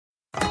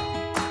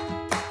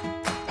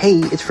Hey,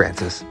 it's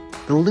Francis.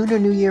 The Lunar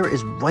New Year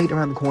is right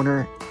around the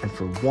corner, and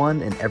for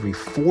 1 in every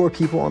 4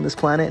 people on this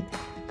planet,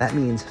 that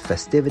means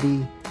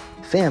festivity,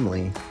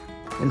 family,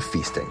 and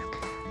feasting.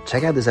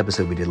 Check out this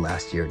episode we did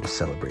last year to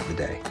celebrate the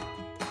day.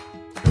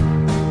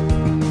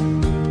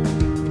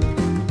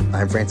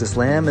 I'm Francis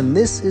Lamb, and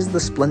this is The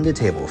Splendid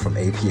Table from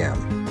APM.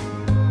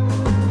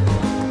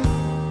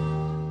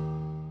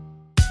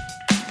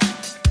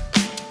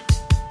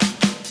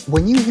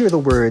 When you hear the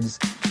words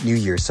New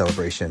Year's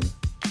celebration,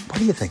 what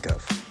do you think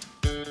of?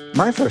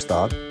 My first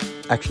thought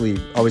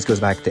actually always goes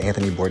back to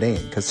Anthony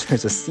Bourdain, because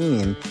there's a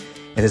scene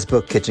in his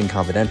book Kitchen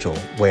Confidential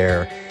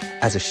where,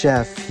 as a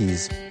chef,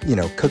 he's,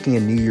 cooking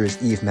a New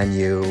Year's Eve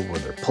menu where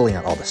they're pulling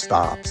out all the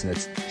stops and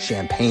it's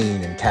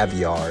champagne and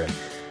caviar. And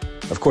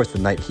of course, the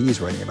night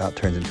he's writing about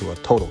turns into a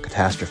total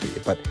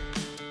catastrophe. But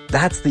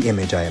that's the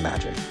image I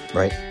imagine,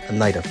 right? A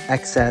night of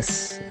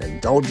excess,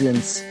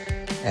 indulgence,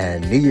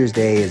 and New Year's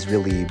Day is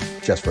really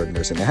just for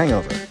nursing a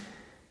hangover.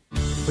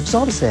 Which is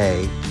all to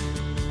say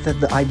that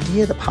the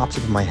idea that pops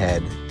up in my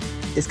head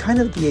is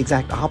kind of the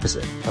exact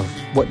opposite of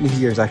what New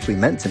Year's actually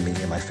meant to me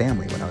and my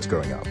family when I was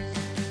growing up.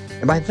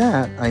 And by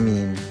that, I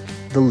mean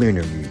the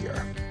Lunar New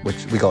Year,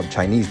 which we called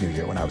Chinese New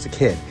Year when I was a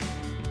kid.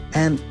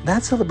 And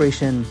that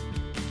celebration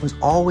was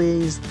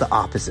always the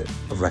opposite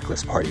of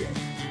reckless partying.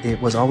 It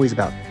was always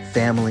about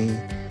family,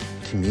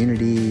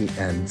 community,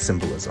 and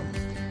symbolism.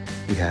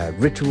 We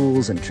had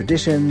rituals and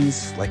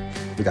traditions, like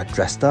we got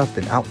dressed up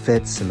in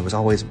outfits, and there was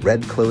always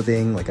red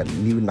clothing, like a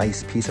new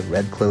nice piece of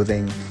red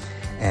clothing.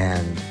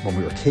 And when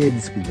we were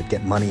kids, we would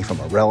get money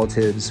from our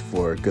relatives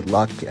for good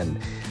luck,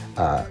 and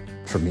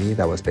for me,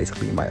 that was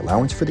basically my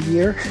allowance for the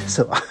year.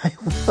 So I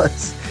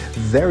was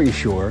very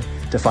sure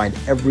to find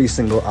every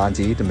single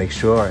auntie to make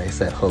sure I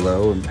said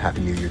hello and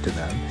Happy New Year to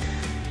them.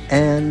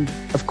 And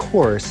of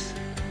course,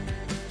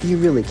 you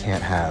really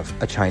can't have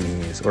a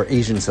Chinese or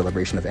Asian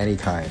celebration of any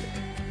kind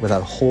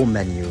without a whole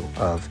menu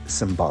of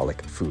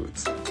symbolic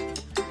foods.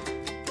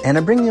 And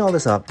I'm bringing all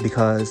this up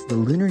because the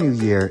Lunar New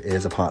Year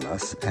is upon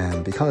us,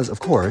 and because, of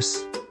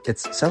course,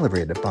 it's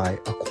celebrated by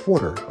a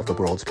quarter of the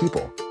world's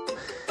people.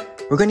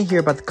 We're going to hear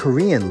about the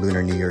Korean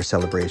Lunar New Year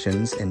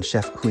celebrations in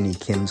Chef Hooni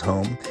Kim's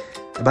home,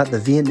 about the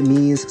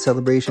Vietnamese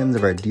celebrations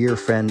of our dear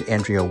friend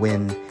Andrea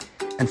Nguyen,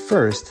 and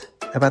first,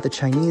 about the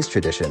Chinese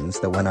traditions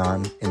that went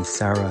on in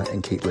Sarah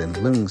and Caitlin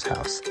Leung's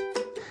house.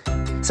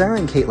 Sarah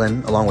and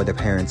Caitlin, along with their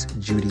parents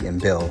Judy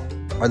and Bill,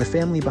 are the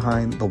family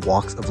behind The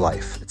Walks of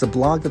Life. It's a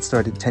blog that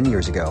started 10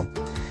 years ago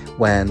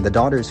when the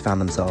daughters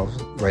found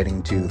themselves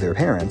writing to their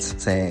parents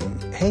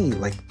saying, hey,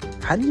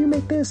 how did you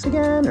make this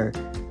again? Or,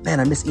 man,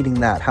 I miss eating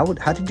that. How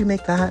did you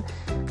make that?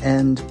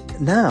 And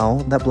now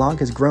that blog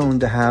has grown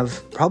to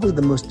have probably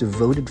the most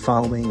devoted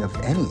following of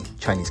any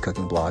Chinese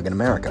cooking blog in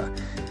America.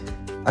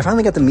 I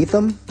finally got to meet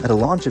them at a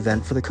launch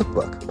event for the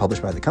cookbook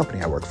published by the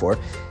company I work for.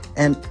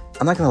 And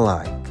I'm not going to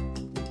lie,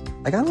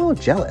 I got a little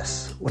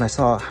jealous when I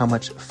saw how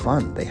much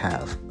fun they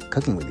have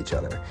cooking with each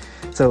other.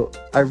 So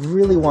I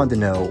really wanted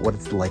to know what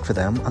it's like for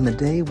them on the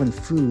day when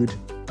food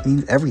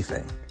means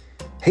everything.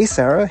 Hey,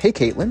 Sarah. Hey,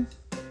 Caitlin.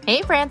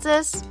 Hey,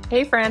 Francis.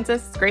 Hey,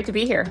 Francis. It's great to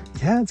be here.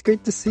 Yeah, it's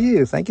great to see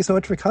you. Thank you so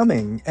much for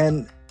coming.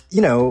 And,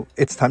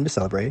 it's time to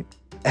celebrate.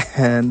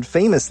 And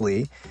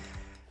famously,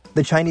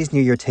 the Chinese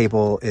New Year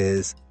table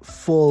is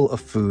full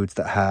of foods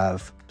that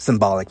have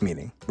symbolic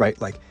meaning, right?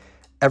 Like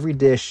every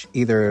dish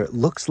either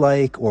looks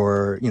like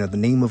or, the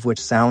name of which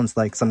sounds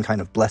like some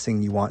kind of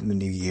blessing you want in the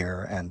new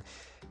year. And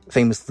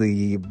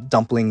famously,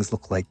 dumplings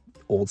look like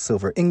old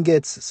silver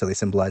ingots, so they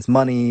symbolize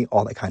money,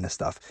 all that kind of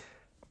stuff.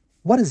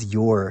 What does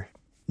your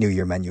New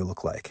Year menu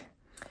look like?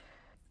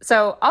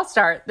 So I'll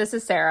start. This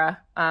is Sarah.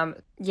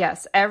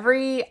 Yes,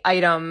 every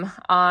item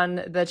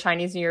on the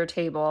Chinese New Year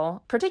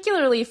table,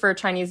 particularly for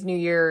Chinese New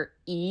Year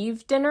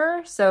Eve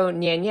dinner, so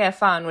Nian Ye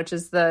Fan, which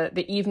is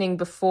the evening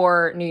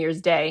before New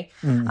Year's Day,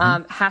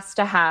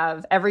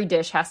 every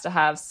dish has to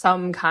have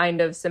some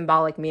kind of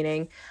symbolic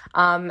meaning.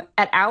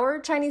 At our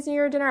Chinese New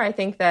Year dinner, I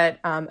think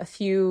that a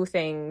few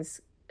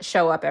things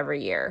show up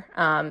every year.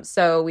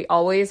 So we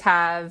always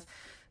have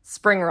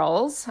spring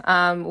rolls,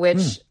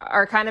 which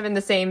are kind of in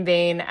the same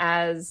vein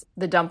as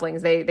the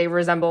dumplings. They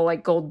resemble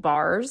like gold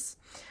bars.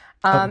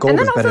 Gold and then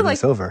is also, better than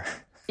silver.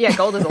 Yeah,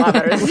 gold is a lot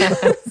better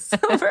than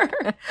silver.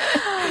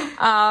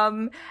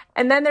 And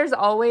then there's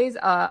always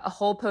a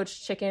whole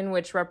poached chicken,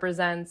 which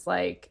represents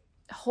like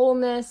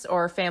wholeness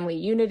or family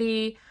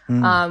unity.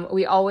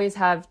 We always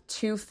have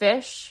 2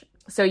 fish.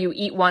 So you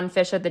eat 1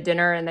 fish at the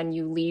dinner and then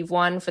you leave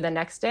 1 for the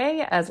next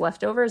day as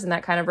leftovers. And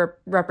that kind of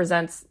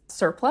represents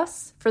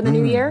surplus for the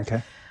new year.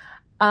 Okay.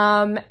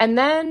 And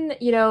then,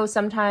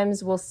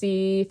 sometimes we'll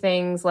see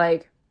things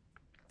like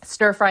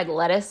stir-fried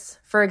lettuce,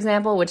 for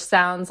example, which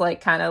sounds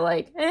like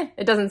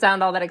it doesn't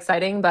sound all that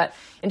exciting, but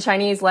in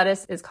Chinese,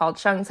 lettuce is called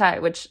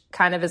shengcai, which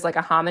kind of is like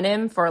a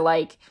homonym for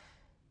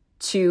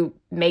to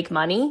make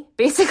money,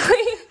 basically.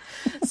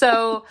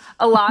 So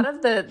a lot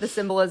of the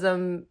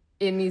symbolism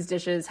in these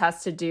dishes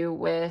has to do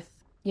with,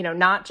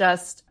 not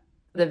just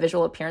the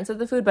visual appearance of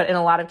the food, but in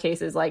a lot of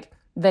cases, like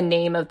the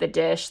name of the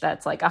dish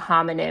that's like a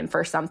homonym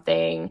for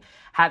something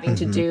having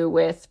to do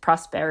with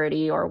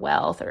prosperity or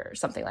wealth or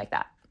something like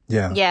that.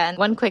 Yeah. Yeah. And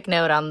one quick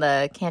note on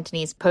the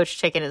Cantonese poached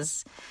chicken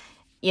is,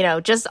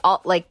 just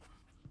all like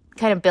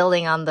kind of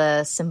building on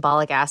the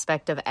symbolic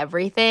aspect of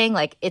everything.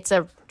 Like it's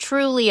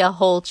truly a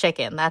whole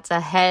chicken. That's a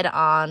head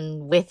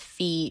on with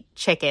feet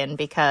chicken,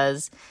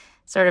 because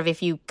sort of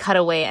if you cut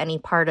away any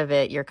part of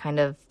it, you're kind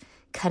of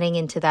cutting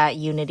into that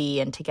unity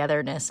and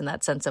togetherness and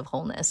that sense of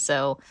wholeness.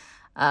 So,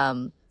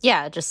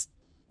 just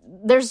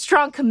there's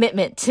strong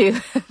commitment to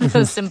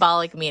those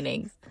symbolic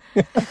meanings.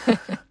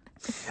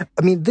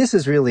 I mean, this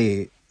is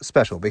really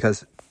special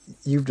because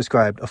you've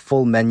described a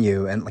full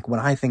menu. And like when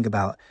I think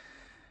about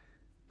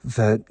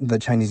the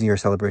Chinese New Year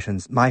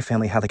celebrations, my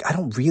family had I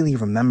don't really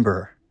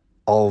remember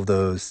all of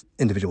those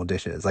individual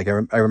dishes. Like I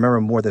remember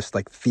more this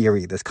like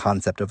theory, this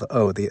concept of,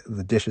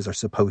 the dishes are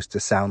supposed to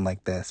sound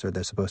like this or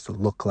they're supposed to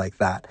look like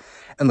that.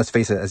 And let's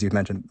face it, as you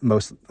mentioned,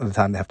 most of the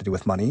time they have to do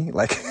with money.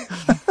 Like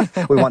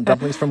we want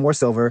dumplings for more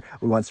silver.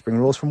 We want spring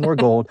rolls for more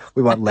gold.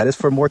 We want lettuce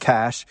for more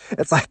cash.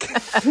 It's like,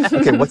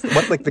 okay, what's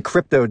like the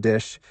crypto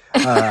dish?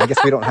 I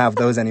guess we don't have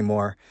those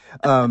anymore.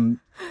 But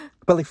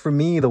like for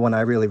me, the one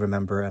I really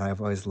remember and I've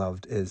always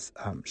loved is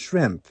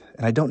shrimp.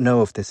 And I don't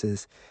know if this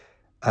is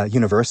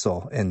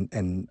universal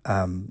in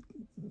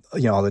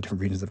all the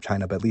different regions of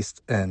China, but at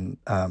least in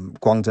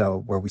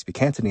Guangzhou, where we speak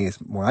Cantonese,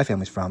 where my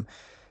family's from,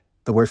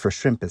 the word for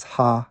shrimp is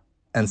ha.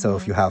 And so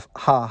if you have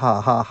ha, ha,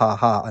 ha, ha,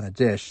 ha on a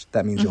dish,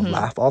 that means you'll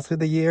laugh all through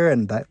the year.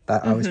 And that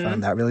I always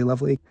found that really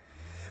lovely.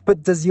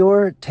 But does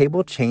your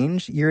table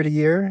change year to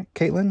year,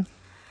 Caitlin?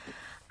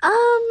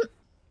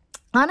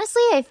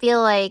 Honestly, I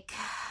feel like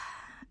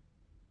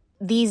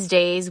these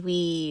days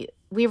we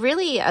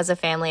really, as a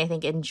family, I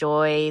think,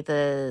 enjoy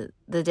the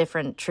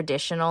different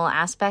traditional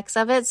aspects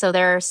of it. So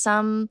there are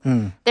some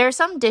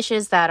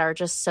dishes that are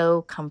just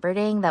so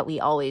comforting that we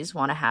always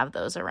want to have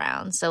those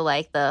around. So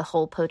like the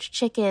whole poached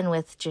chicken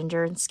with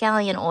ginger and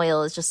scallion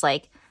oil is just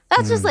like,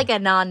 that's just like a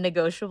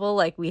non-negotiable.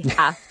 Like we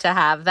have to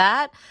have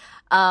that.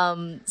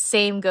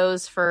 Same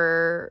goes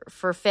for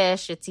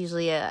fish. It's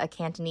usually a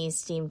Cantonese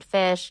steamed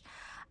fish.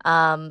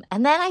 And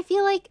then I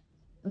feel like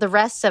the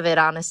rest of it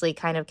honestly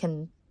kind of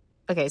can...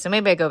 Okay, so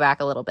maybe I go back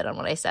a little bit on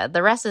what I said.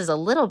 The rest is a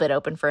little bit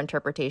open for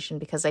interpretation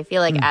because I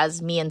feel like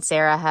as me and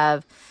Sarah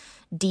have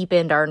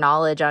deepened our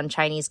knowledge on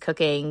Chinese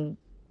cooking,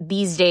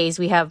 these days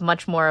we have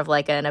much more of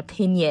like an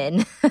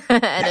opinion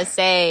and a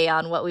say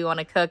on what we want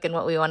to cook and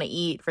what we want to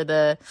eat for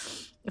the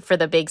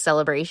big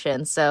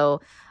celebration.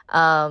 So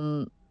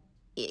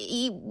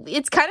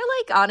it's kind of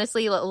like,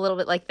 honestly, a little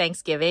bit like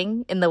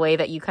Thanksgiving in the way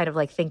that you kind of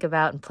like think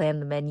about and plan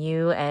the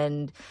menu,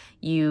 and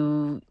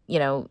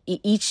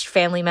each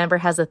family member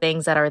has the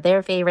things that are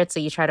their favorites, so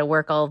you try to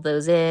work all of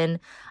those in.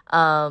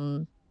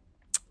 I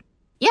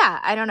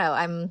don't know.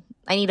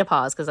 I need to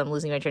pause because I'm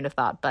losing my train of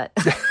thought, but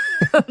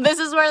this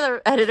is where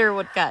the editor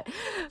would cut.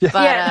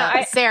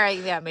 But Sarah,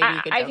 maybe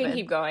you could. I can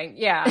keep going.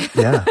 Yeah.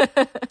 Yeah.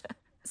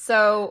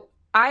 So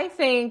I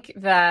think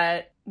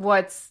that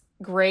what's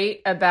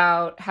great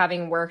about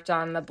having worked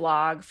on the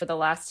blog for the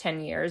last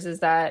 10 years is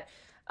that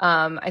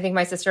I think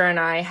my sister and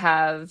I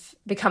have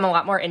become a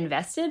lot more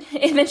invested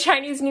in the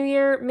Chinese New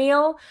Year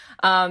meal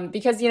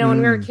because,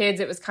 when we were kids,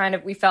 it was kind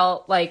of, we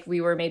felt like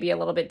we were maybe a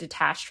little bit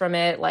detached from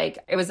it. Like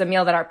it was a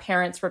meal that our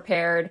parents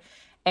prepared.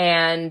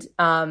 And,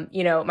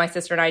 my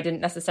sister and I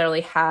didn't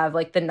necessarily have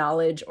like the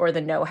knowledge or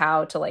the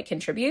know-how to like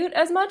contribute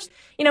as much.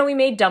 We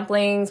made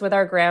dumplings with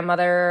our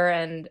grandmother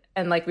and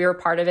like we were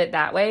part of it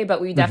that way, but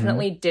we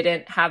definitely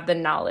didn't have the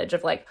knowledge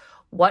of like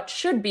what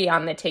should be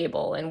on the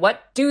table and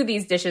what do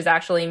these dishes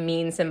actually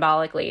mean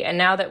symbolically. And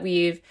now that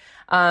we've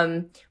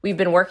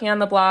been working on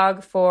the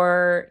blog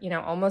for,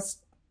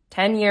 almost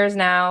 10 years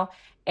now,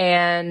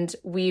 and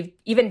we've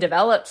even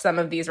developed some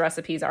of these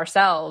recipes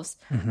ourselves.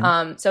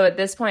 So at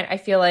this point, I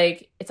feel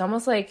like it's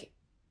almost like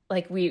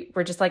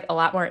we're just like a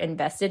lot more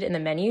invested in the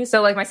menu.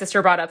 So like my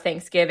sister brought up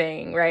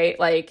Thanksgiving, right?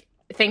 Like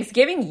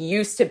Thanksgiving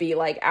used to be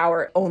like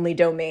our only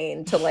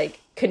domain to like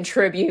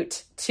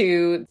contribute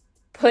to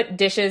put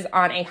dishes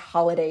on a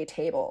holiday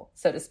table,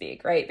 so to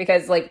speak, right?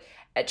 Because like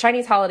at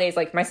Chinese holidays,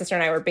 like my sister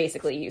and I were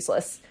basically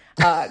useless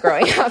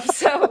growing up.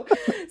 So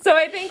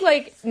I think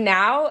like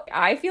now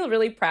I feel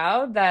really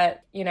proud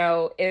that,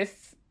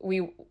 if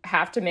we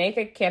have to make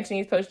a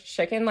Cantonese poached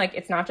chicken, like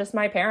it's not just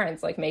my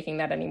parents like making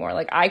that anymore.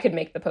 Like I could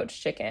make the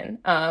poached chicken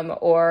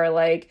or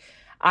like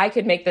I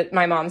could make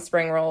my mom's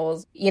spring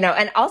rolls,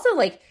 and also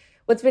like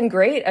what's been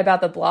great about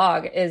the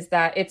blog is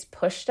that it's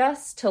pushed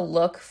us to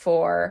look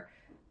for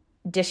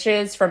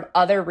dishes from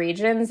other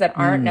regions that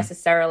aren't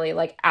necessarily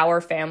like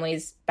our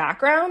family's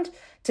background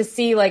to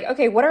see like,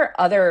 okay, what are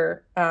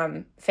other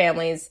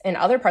families in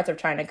other parts of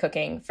China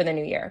cooking for the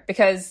New Year?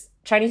 Because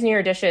Chinese New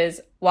Year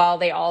dishes, while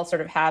they all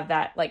sort of have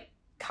that like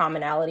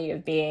commonality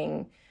of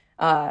being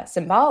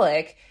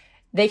symbolic,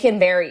 they can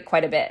vary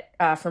quite a bit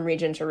from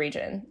region to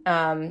region.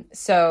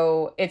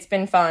 So it's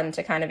been fun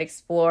to kind of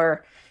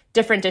explore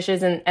different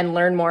dishes and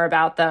learn more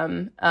about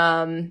them.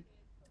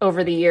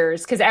 over the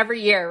years, because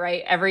every year,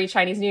 right, every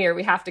Chinese New Year,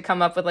 we have to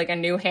come up with like a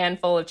new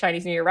handful of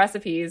Chinese New Year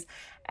recipes.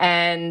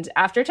 And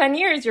after 10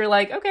 years, you're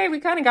like, okay,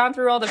 we've kind of gone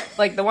through all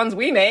the ones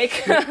we make.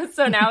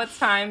 So now it's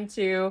time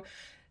to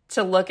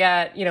look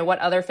at, what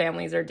other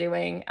families are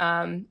doing,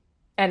 and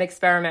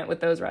experiment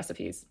with those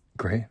recipes.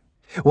 Great.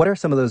 What are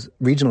some of those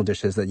regional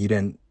dishes that you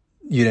didn't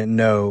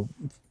know,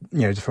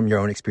 from your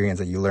own experience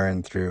that you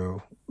learned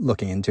through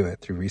looking into it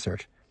through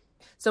research?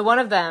 So one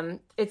of them,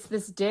 it's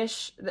this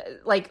dish,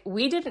 like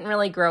we didn't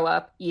really grow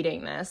up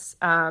eating this,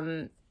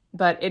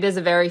 but it is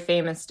a very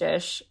famous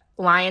dish,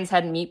 lion's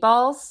head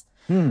meatballs.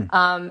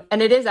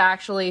 And it is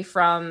actually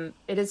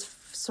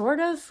sort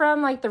of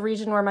from like the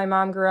region where my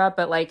mom grew up,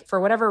 but like for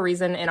whatever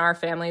reason in our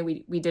family,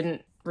 we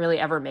didn't really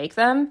ever make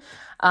them.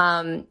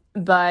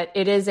 But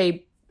it is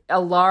a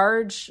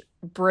large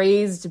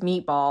braised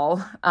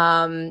meatball.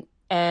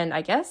 And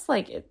I guess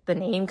the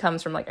name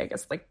comes from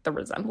the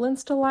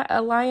resemblance to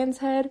a lion's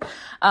head.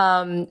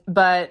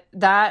 But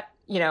that,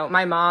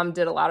 my mom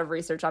did a lot of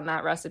research on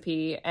that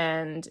recipe,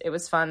 and it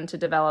was fun to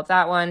develop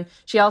that one.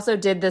 She also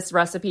did this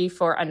recipe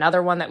for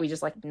another one that we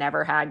just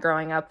never had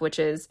growing up, which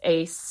is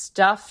a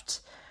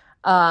stuffed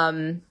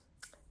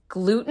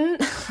gluten.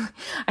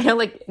 I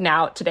know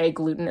now today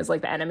gluten is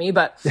the enemy,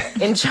 but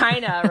in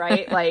China,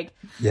 right?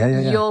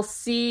 You'll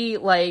see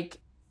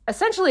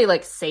essentially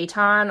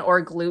seitan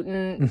or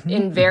gluten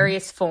in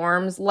various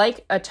forms,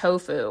 like a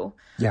tofu.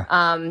 Yeah.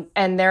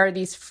 And there are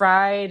these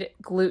fried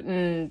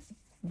gluten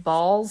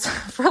balls,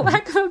 for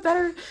lack of a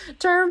better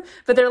term,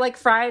 but they're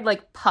fried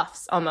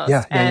puffs almost.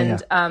 Yeah.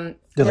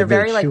 They're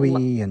very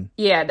chewy and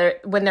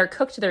when they're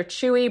cooked, they're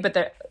chewy,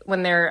 but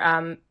when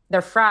they're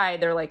fried,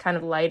 they're kind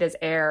of light as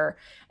air,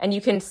 and you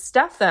can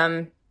stuff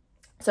them.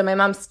 So my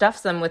mom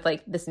stuffs them with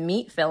this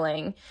meat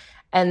filling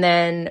and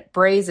then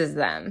braises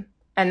them.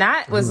 And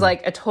that was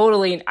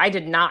I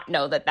did not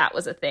know that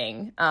was a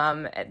thing.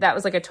 That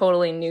was a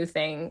totally new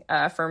thing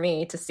for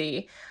me to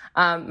see.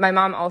 My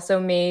mom also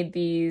made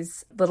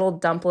these little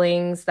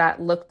dumplings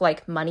that looked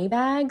like money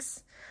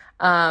bags,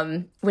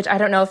 which I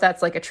don't know if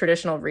that's a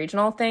traditional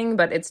regional thing,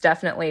 but it's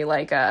definitely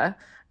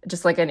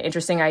just an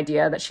interesting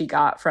idea that she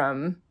got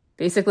from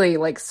basically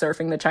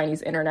surfing the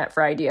Chinese internet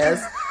for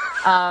ideas.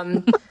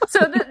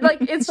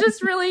 It's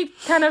just really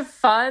kind of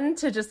fun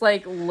to just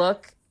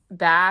look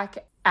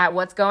back at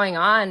what's going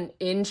on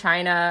in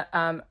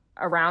China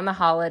around the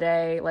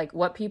holiday,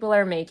 what people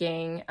are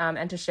making,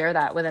 and to share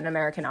that with an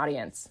American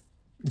audience.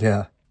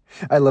 Yeah.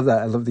 I love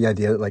that. I love the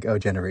idea that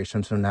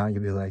generations from now,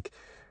 you'll be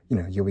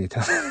you'll be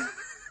telling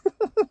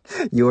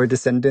your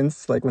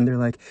descendants, when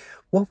they're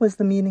what was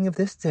the meaning of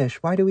this dish?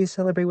 Why do we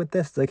celebrate with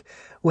this?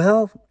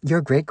 Well,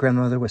 your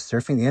great-grandmother was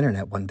surfing the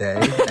internet one day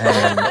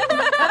and...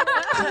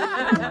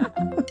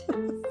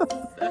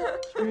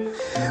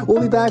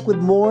 We'll be back with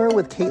more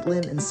with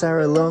Caitlin and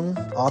Sarah Lung,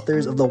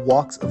 authors of The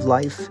Walks of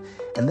Life.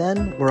 And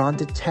then we're on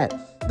to Tet,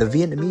 the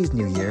Vietnamese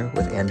New Year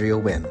with Andrea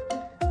Nguyen.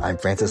 I'm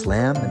Francis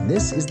Lam, and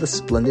this is The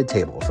Splendid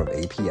Table from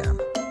APM.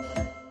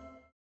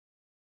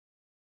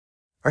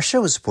 Our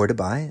show is supported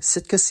by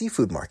Sitka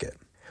Seafood Market.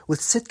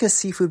 With Sitka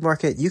Seafood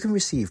Market, you can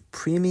receive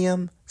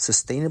premium,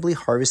 sustainably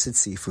harvested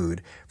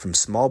seafood from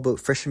small boat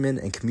fishermen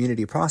and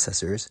community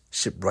processors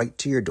shipped right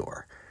to your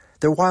door.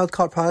 Their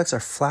wild-caught products are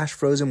flash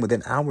frozen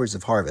within hours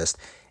of harvest,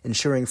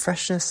 ensuring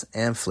freshness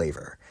and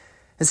flavor.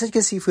 And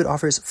Sitka Seafood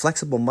offers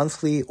flexible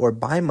monthly or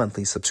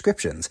bi-monthly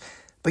subscriptions,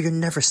 but you're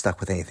never stuck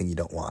with anything you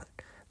don't want.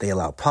 They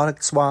allow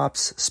product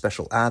swaps,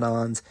 special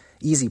add-ons,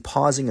 easy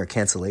pausing or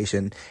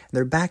cancellation, and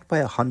they're backed by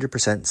a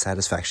 100%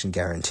 satisfaction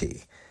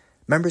guarantee.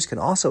 Members can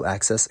also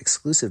access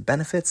exclusive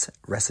benefits,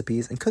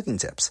 recipes, and cooking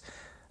tips.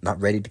 Not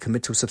ready to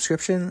commit to a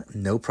subscription?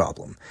 No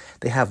problem.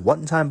 They have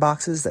one-time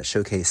boxes that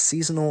showcase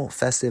seasonal,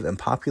 festive, and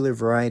popular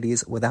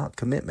varieties without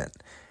commitment.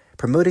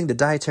 Promoting the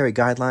dietary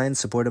guidelines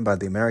supported by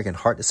the American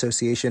Heart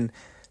Association,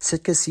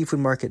 Sitka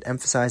Seafood Market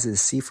emphasizes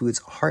seafood's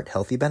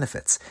heart-healthy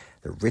benefits.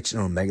 They're rich in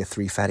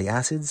omega-3 fatty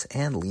acids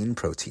and lean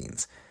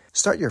proteins.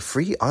 Start your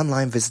free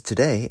online visit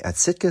today at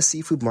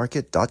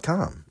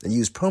sitkaseafoodmarket.com and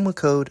use promo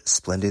code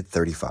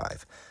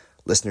SPLENDID35.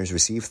 Listeners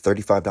receive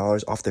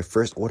 $35 off their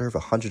first order of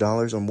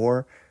 $100 or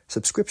more,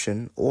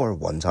 subscription, or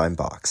one-time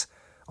box.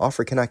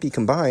 Offer cannot be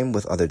combined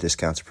with other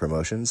discounts or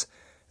promotions.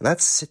 And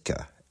that's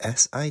Sitka,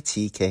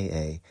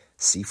 SITKA,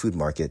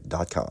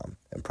 seafoodmarket.com,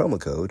 and promo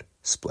code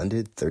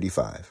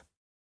SPLENDID35.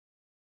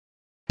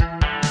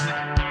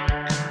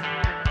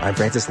 I'm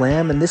Francis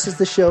Lam, and this is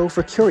the show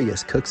for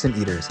curious cooks and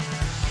eaters.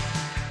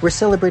 We're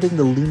celebrating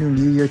the Lunar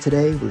New Year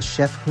today with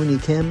Chef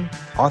Hooni Kim,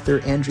 author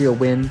Andrea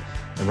Nguyen,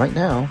 and right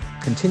now,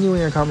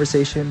 continuing our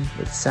conversation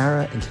with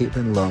Sarah and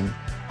Caitlin Lung,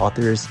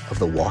 authors of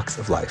The Walks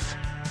of Life.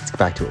 Let's get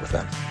back to it with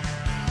them.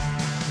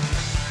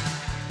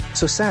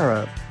 So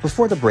Sarah,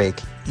 before the break,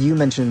 you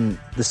mentioned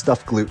the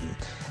stuffed gluten.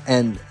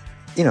 And,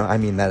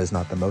 that is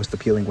not the most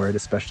appealing word,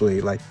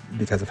 especially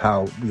because of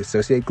how we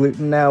associate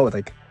gluten now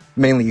with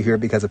mainly you hear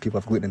it because of people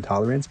have gluten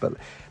intolerance, but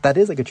that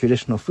is a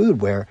traditional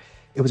food where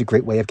it was a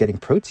great way of getting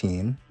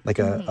protein, a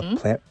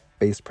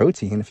plant-based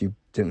protein if you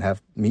didn't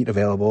have meat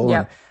available.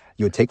 Yeah.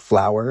 you would take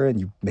flour and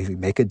you maybe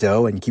make a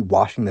dough and you keep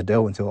washing the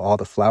dough until all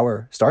the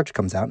flour starch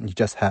comes out and you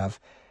just have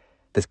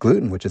this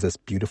gluten, which is this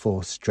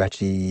beautiful,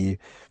 stretchy,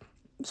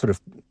 sort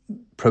of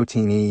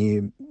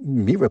proteiny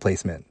meat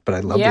replacement. But I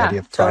love the idea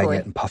of frying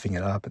it and puffing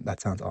it up, and that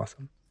sounds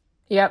awesome.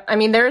 Yep. I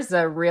mean, there's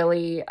a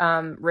really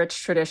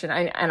rich tradition.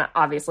 And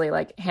obviously,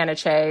 like Hannah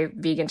Che,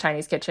 Vegan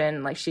Chinese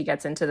Kitchen, like she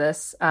gets into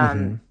this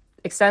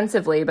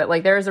extensively. But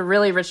like there's a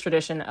really rich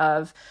tradition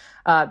of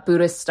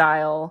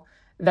Buddhist-style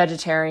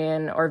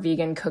vegetarian or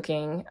vegan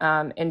cooking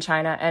in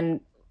China.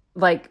 And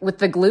like with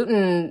the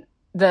gluten,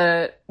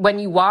 when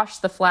you wash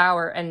the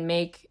flour and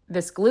make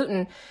this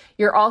gluten,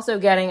 you're also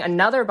getting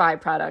another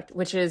byproduct,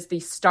 which is the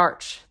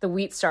starch, the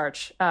wheat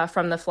starch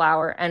from the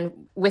flour.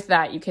 And with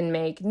that, you can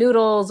make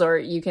noodles, or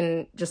you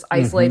can just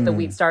isolate the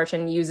wheat starch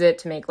and use it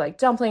to make like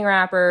dumpling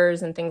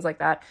wrappers and things like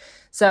that.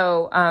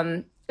 So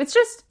it's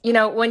just,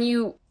 when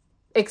you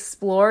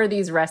explore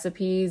these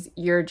recipes,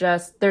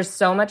 there's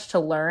so much to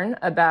learn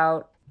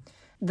about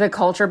the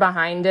culture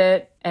behind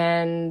it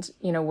and,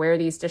 where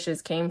these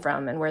dishes came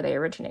from and where they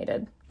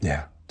originated.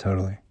 Yeah,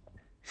 totally.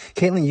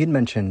 Caitlin, you'd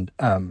mentioned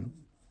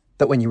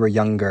that when you were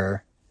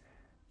younger,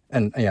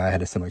 and I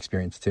had a similar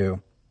experience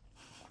too,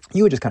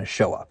 you would just kind of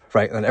show up,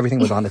 right? And everything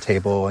was on the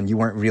table and you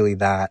weren't really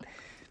that,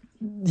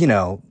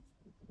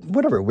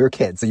 whatever, we were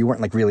kids. So you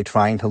weren't like really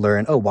trying to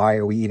learn, why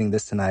are we eating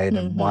this tonight?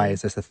 And why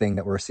is this the thing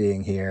that we're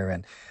seeing here?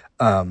 And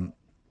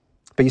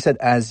but you said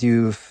as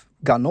you've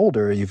gotten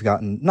older, you've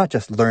gotten not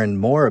just learned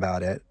more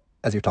about it,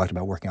 as you talked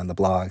about working on the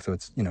blog. So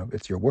it's,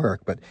 it's your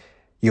work, but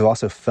you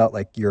also felt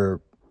like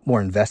you're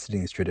more invested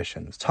in these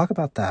traditions. Talk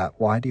about that.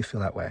 Why do you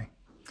feel that way?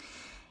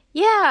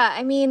 Yeah,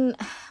 I mean,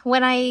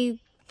 when I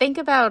think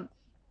about,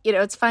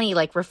 it's funny,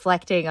 like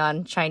reflecting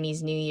on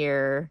Chinese New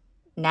Year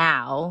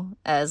now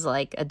as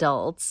like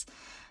adults,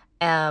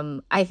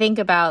 I think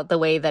about the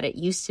way that it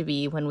used to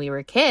be when we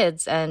were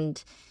kids.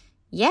 And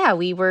yeah,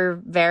 we were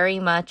very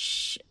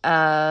much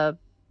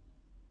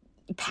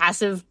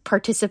passive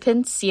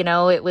participants.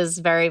 It was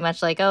very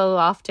much like,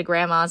 off to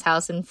grandma's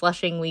house in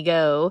Flushing we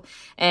go.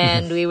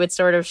 And we would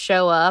sort of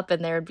show up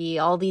and there'd be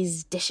all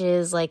these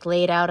dishes like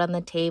laid out on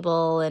the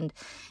table. And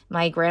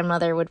my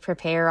grandmother would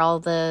prepare all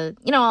the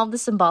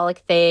symbolic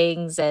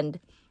things. And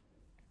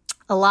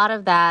a lot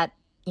of that,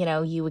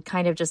 you would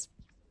kind of just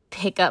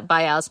pick up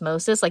by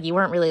osmosis. Like you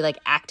weren't really like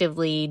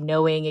actively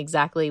knowing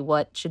exactly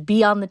what should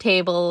be on the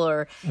table,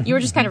 or you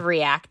were just kind of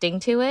reacting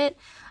to it.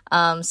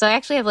 So I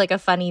actually have like a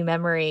funny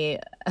memory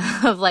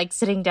of like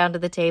sitting down to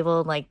the table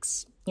and like,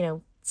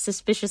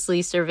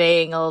 suspiciously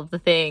surveying all of the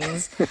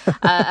things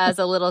as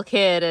a little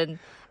kid. And,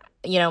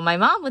 my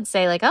mom would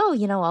say like,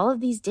 all of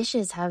these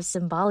dishes have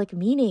symbolic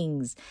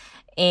meanings.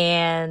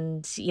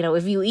 And,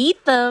 if you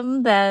eat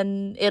them,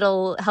 then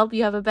it'll help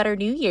you have a better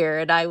New Year.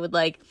 And I would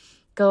like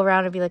go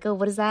around and be like,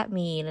 what does that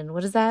mean? And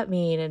what does that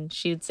mean? And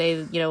she would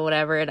say,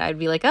 whatever. And I'd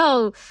be like,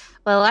 well,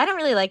 I don't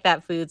really like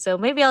that food, so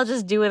maybe I'll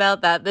just do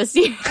without that this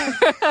year.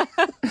 I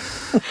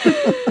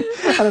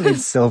don't need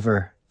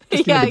silver.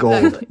 Just give me the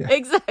gold.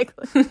 Exactly.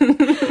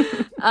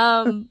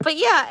 But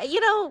yeah,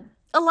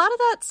 a lot of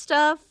that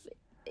stuff,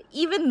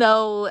 even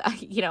though,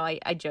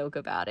 I joke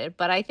about it,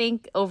 but I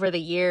think over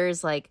the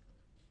years, like,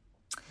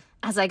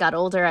 as I got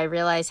older, I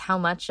realized how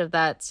much of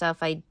that stuff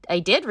I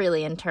did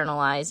really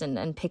internalize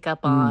and pick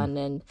up on.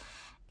 And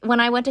when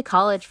I went to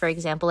college, for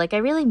example, like I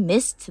really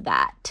missed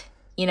that,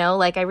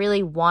 like I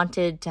really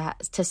wanted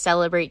to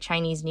celebrate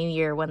Chinese New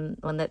Year when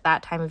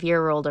that time of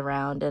year rolled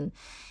around. And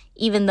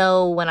even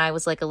though when I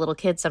was like a little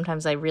kid,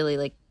 sometimes I really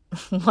like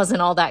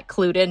wasn't all that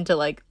clued into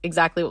like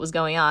exactly what was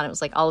going on. It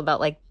was like all about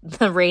like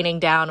the raining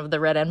down of the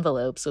red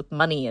envelopes with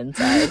money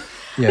inside.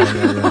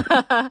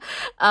 Yeah.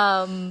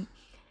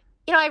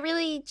 I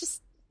really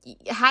just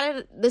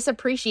had this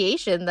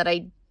appreciation that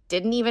I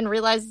didn't even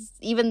realize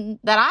even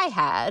that I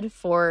had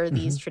for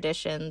these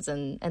traditions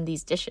and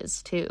these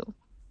dishes too.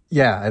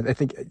 Yeah, I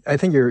think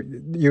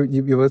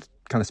you both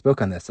kind of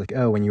spoke on this, like,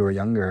 when you were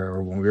younger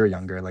or when we were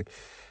younger, like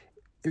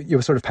it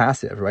was sort of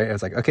passive, right? It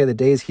was like, okay, the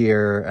day's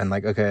here, and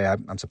like, okay,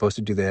 I'm supposed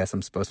to do this.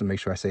 I'm supposed to make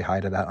sure I say hi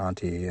to that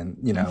auntie, and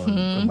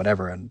and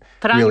whatever, and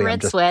put on really, a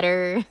red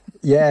sweater.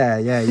 Yeah.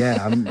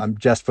 I'm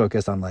just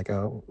focused on like,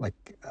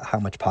 how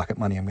much pocket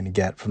money I'm going to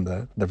get from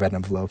the red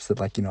envelopes that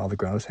like all the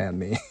grown-ups hand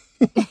me,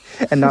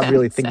 and not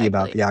really thinking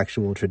about the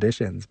actual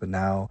traditions. But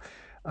now,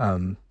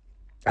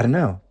 I don't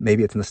know.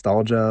 Maybe it's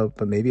nostalgia,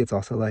 but maybe it's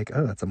also like,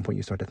 at some point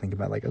you start to think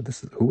about like,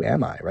 this is who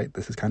am I, right?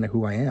 This is kind of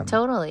who I am.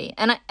 Totally.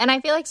 And I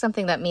feel like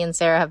something that me and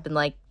Sarah have been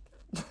like,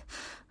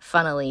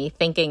 funnily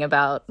thinking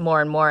about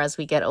more and more as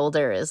we get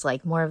older is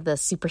like more of the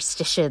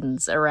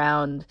superstitions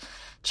around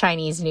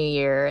Chinese New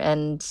Year,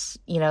 and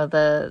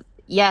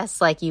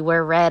like you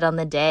wear red on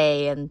the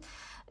day, and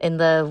in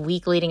the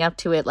week leading up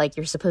to it, like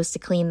you're supposed to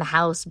clean the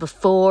house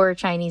before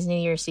Chinese New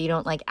Year so you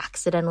don't like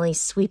accidentally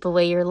sweep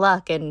away your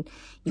luck, and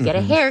you get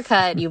a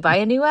haircut, you buy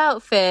a new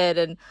outfit,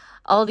 and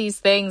all these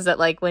things that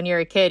like when you're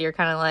a kid, you're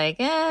kind of like,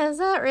 is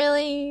that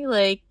really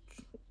like,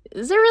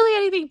 is there really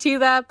anything to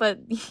that?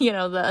 But,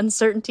 the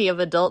uncertainty of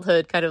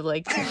adulthood kind of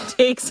like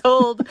takes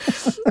hold.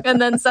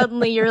 And then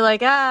suddenly you're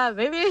like,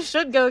 maybe I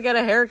should go get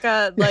a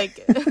haircut.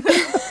 Like,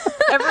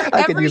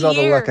 I could use all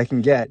the luck I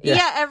can get.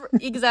 Yeah,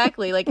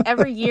 exactly. Like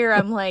every year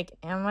I'm like,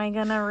 am I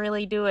going to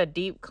really do a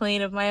deep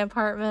clean of my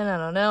apartment? I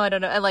don't know.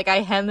 And like I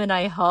hem and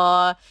I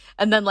haw.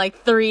 And then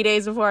like 3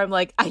 days before I'm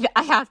like,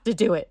 I have to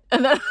do it.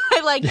 And then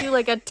I like do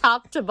like a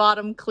top to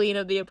bottom clean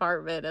of the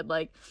apartment.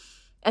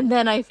 And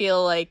then I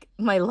feel like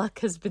my luck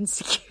has been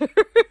secured.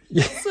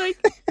 It's like,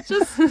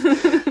 just...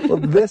 Well,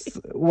 this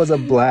was a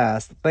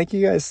blast. Thank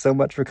you guys so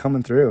much for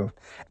coming through.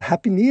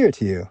 Happy New Year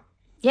to you.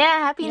 Yeah,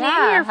 Happy New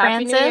Year,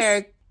 Francis. Happy New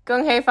Year.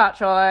 Gong hei fat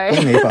choi.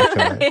 Gong hei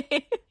fat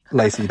choi.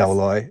 Lacey dao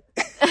loi.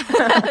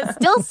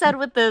 Still said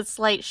with the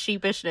slight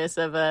sheepishness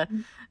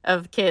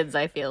of kids,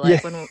 I feel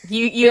like. When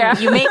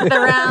you make the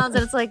rounds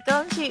and it's like,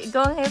 gong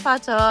hei fat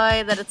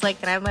choi, that it's like,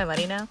 can I have my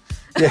money now?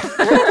 Yeah.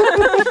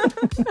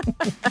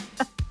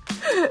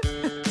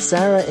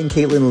 Sarah and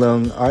Caitlin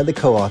Leung are the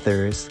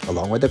co-authors,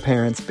 along with their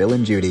parents, Bill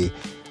and Judy,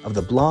 of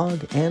the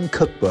blog and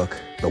cookbook,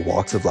 The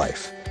Walks of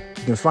Life.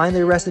 You can find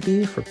their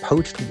recipe for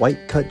poached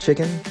white-cut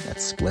chicken at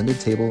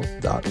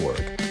splendidtable.org.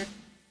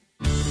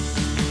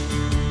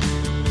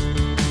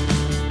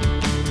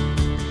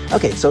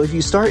 Okay, so if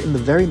you start in the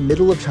very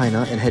middle of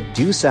China and head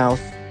due south,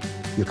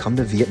 you'll come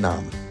to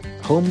Vietnam,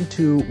 home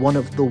to one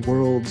of the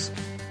world's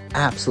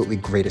absolutely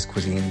greatest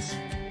cuisines.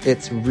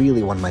 It's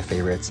really one of my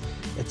favorites.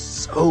 It's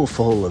so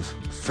full of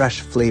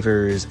fresh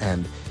flavors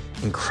and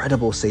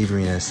incredible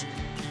savoriness.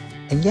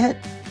 And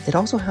yet, it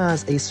also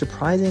has a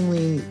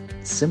surprisingly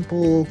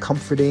simple,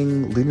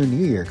 comforting Lunar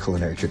New Year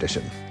culinary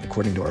tradition,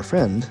 according to our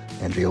friend,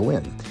 Andrea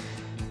Nguyen.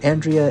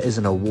 Andrea is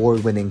an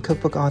award-winning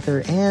cookbook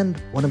author and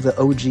one of the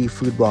OG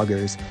food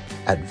bloggers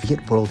at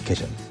Viet World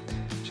Kitchen.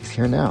 She's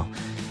here now.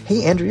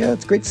 Hey, Andrea,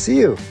 it's great to see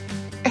you.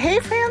 Hey,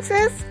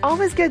 Francis.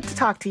 Always good to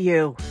talk to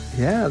you.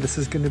 Yeah, this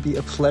is going to be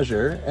a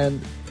pleasure.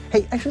 And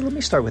hey, actually, let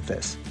me start with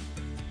this.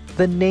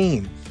 The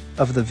name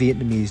of the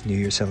Vietnamese New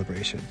Year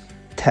celebration,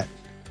 Tet.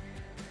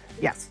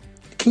 Yes.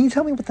 Can you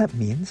tell me what that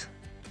means?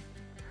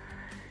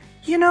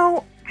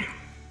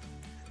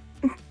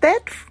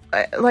 That,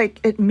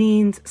 it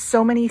means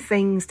so many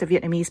things to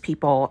Vietnamese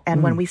people.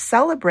 And when we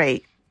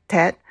celebrate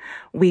Tet,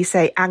 we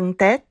say Ăn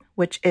Tết,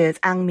 which is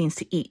Ăn means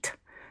to eat.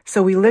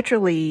 So we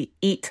literally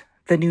eat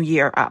the new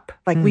year up.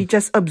 We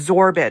just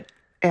absorb it.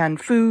 And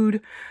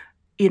food,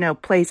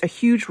 plays a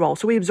huge role.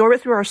 So we absorb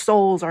it through our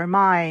souls, our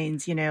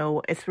minds,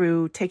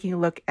 through taking a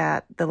look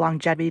at the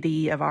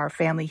longevity of our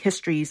family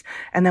histories.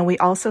 And then we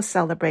also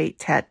celebrate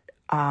Tet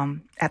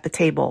at the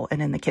table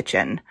and in the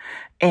kitchen.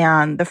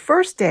 And the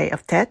first day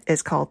of Tet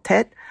is called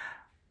Tet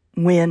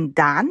Nguyên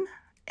Đán,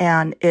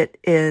 and it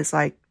is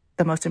like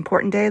the most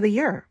important day of the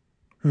year.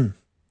 And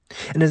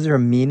is there a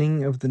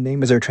meaning of the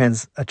name? Is there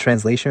a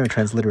translation or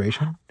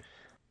transliteration?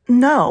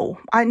 No,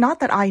 not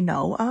that I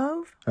know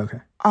of. Okay.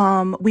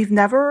 We've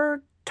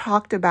never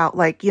talked about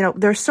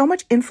there's so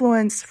much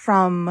influence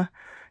from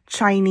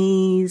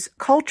Chinese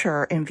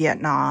culture in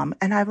Vietnam,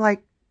 and I've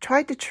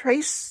tried to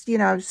trace,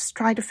 just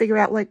trying to figure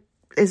out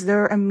is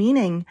there a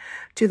meaning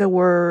to the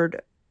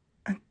word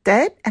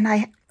Tet? And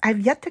I've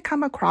yet to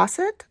come across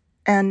it.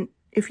 And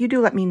if you do,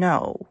 let me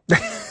know.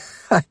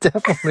 I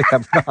definitely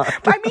have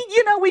not. I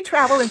mean, we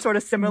travel in sort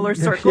of similar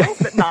circles,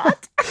 but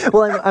not.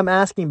 Well, I'm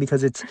asking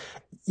because it's,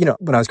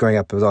 when I was growing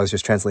up, it was always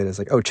just translated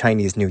as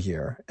Chinese New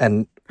Year.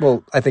 And,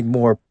 well, I think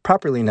more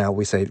properly now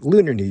we say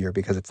Lunar New Year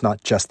because it's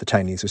not just the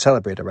Chinese who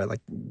celebrate it, right?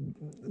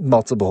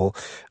 Multiple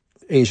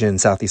Asian,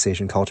 Southeast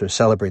Asian cultures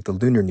celebrate the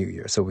Lunar New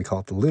Year. So we call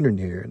it the Lunar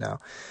New Year now.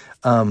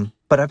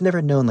 But I've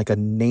never known a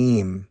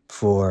name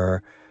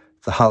for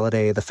the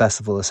holiday, the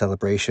festival, the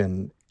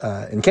celebration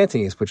in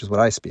Cantonese, which is what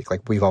I speak.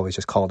 We've always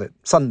just called it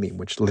Sun Mim,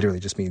 which literally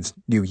just means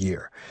New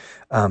Year.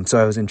 So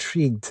I was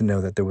intrigued to know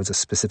that there was a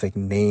specific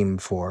name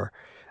for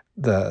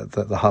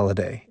the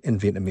holiday in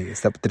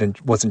Vietnamese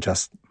that wasn't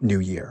just New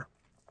Year.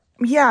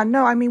 Yeah,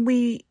 no, I mean,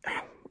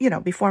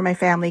 before my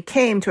family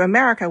came to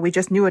America, we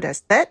just knew it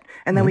as Tet.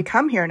 And then we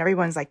come here and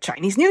everyone's like,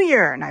 Chinese New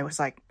Year. And I was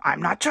like,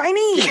 I'm not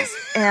Chinese.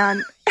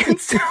 and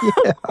so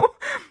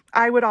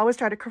I would always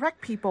try to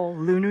correct people,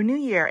 Lunar New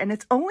Year. And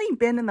it's only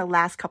been in the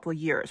last couple of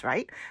years,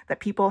 right,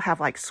 that people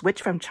have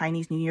switched from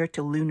Chinese New Year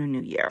to Lunar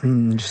New Year.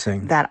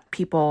 Interesting. That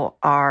people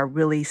are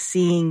really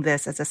seeing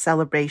this as a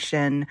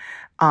celebration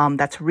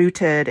that's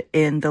rooted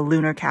in the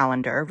lunar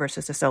calendar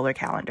versus the solar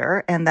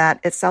calendar, and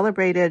that it's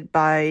celebrated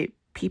by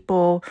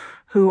people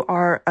who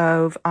are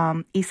of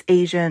East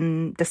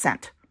Asian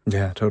descent.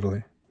 Yeah,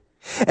 totally.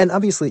 And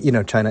obviously,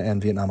 China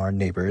and Vietnam are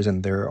neighbors,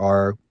 and there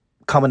are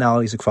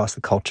commonalities across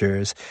the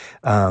cultures.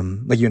 You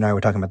and I were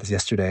talking about this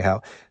yesterday,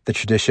 how the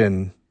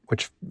tradition,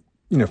 which,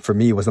 for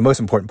me was the most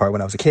important part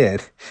when I was a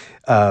kid,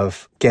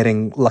 of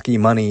getting lucky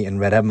money in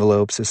red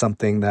envelopes is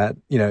something that,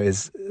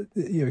 is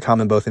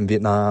common both in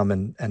Vietnam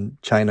and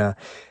China.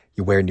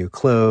 You wear new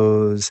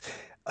clothes,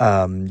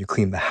 you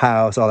clean the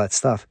house, all that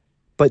stuff.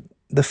 But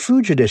the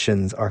food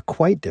traditions are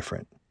quite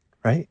different,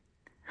 right?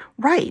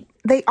 Right.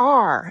 They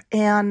are.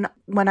 And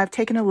when I've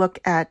taken a look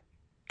at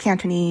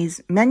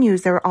Cantonese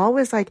menus, they're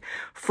always like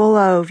full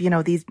of,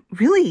 these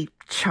really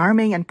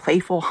charming and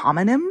playful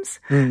homonyms.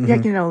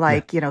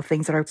 Yeah,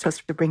 things that are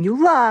supposed to bring you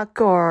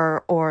luck,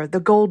 or the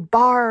gold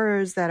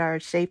bars that are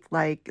shaped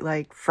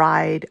like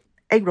fried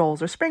egg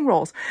rolls or spring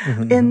rolls.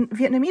 In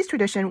Vietnamese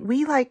tradition,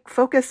 we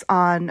focus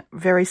on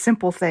very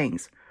simple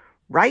things: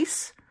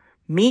 rice,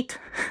 meat,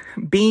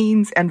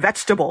 beans, and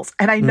vegetables.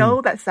 And I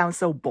know that sounds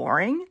so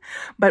boring,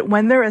 but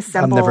when they're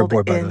assembled, I'm never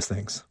bored by those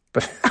things.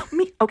 But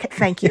okay,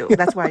 thank you.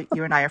 That's why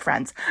you and I are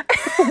friends.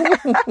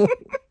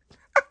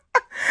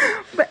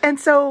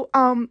 So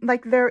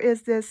there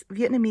is this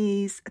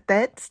Vietnamese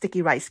Tết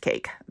sticky rice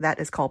cake that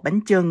is called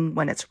bánh chưng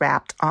when it's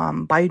wrapped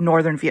by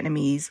northern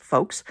Vietnamese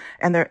folks,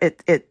 and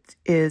it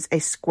is a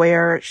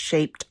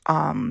square-shaped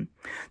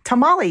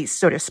tamales,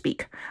 so to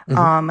speak,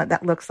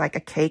 that looks like a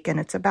cake, and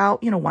it's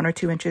about 1 or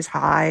 2 inches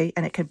high,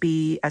 and it could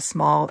be as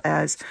small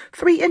as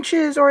 3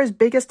 inches or as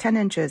big as 10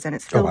 inches, and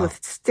it's filled with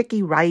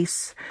sticky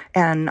rice,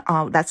 and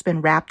that's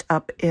been wrapped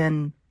up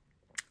in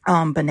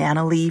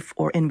banana leaf,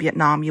 or in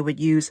Vietnam, you would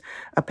use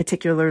a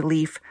particular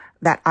leaf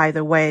that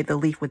either way, the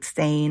leaf would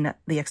stain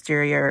the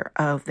exterior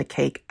of the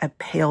cake a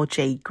pale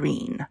jade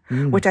green,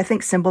 which I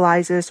think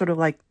symbolizes sort of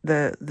like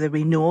the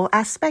renewal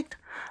aspect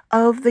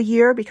of the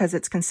year, because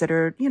it's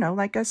considered,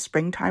 like a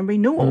springtime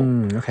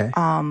renewal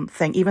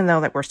thing, even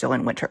though that we're still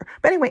in winter.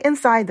 But anyway,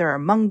 inside there are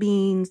mung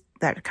beans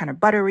that are kind of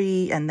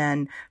buttery, and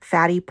then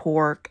fatty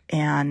pork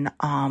and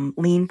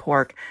lean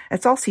pork.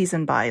 It's all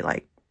seasoned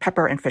by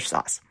pepper and fish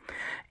sauce.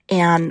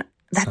 And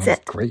that's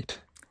it. Great.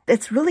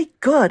 It's really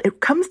good.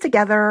 It comes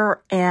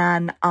together,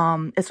 and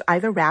it's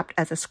either wrapped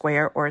as a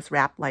square or it's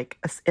wrapped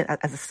as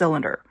a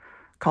cylinder,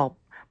 called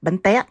bánh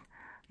tét.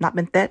 Not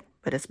bánh tét,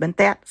 but it's bánh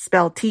tét,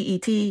 spelled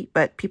T-E-T,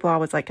 but people are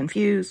always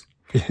confused.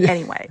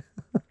 Anyway,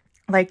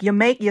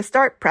 you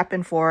start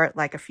prepping for it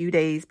a few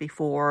days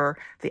before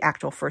the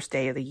actual first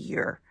day of the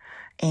year.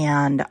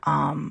 And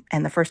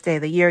the first day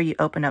of the year, you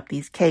open up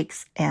these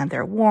cakes, and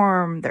they're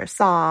warm, they're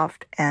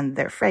soft, and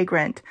they're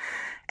fragrant.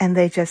 And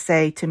they just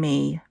say to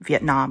me,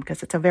 Vietnam,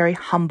 because it's a very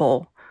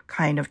humble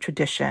kind of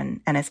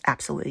tradition, and it's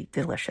absolutely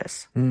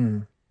delicious.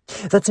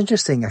 That's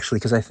interesting, actually,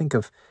 because I think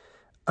of,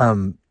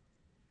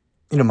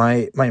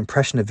 my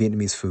impression of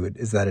Vietnamese food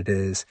is that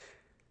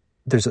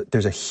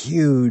there's a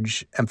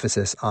huge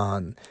emphasis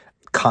on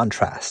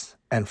contrast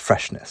and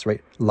freshness,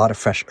 right? A lot of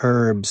fresh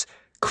herbs,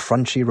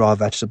 crunchy raw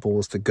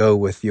vegetables to go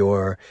with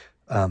your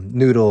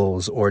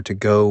noodles, or to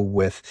go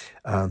with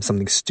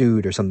something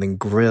stewed or something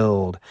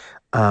grilled.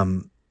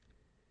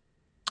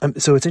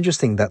 So it's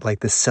interesting that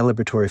this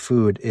celebratory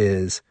food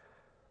is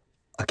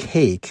a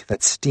cake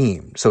that's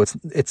steamed. So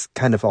it's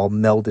kind of all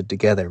melded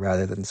together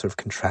rather than sort of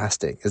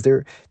contrasting.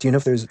 Do you know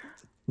if there's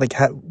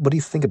what do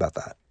you think about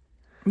that?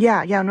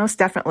 Yeah, most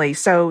definitely.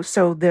 So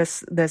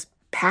this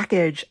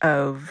package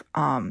of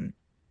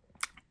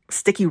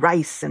sticky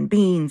rice and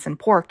beans and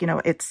pork,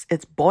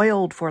 it's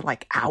boiled for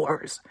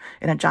hours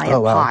in a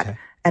giant pot. Okay.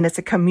 And it's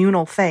a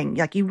communal thing.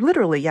 You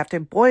have to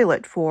boil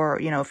it for,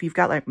 if you've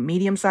got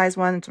medium-sized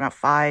one, it's about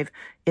 5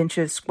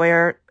 inches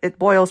square. It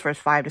boils for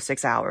 5 to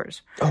 6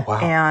 hours. Oh, wow.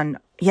 And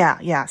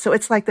yeah. So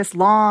it's this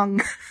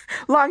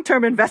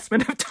long-term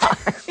investment of time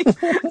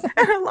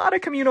and a lot of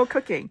communal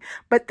cooking.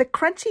 But the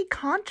crunchy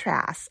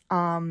contrast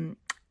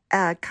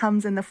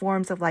comes in the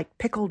forms of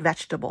pickled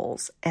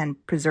vegetables and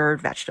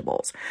preserved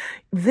vegetables.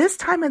 This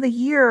time of the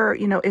year,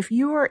 if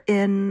you are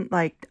in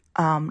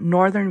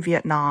northern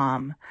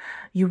Vietnam,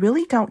 you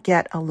really don't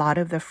get a lot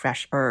of the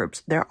fresh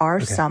herbs. There are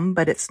some,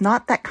 but it's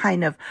not that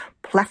kind of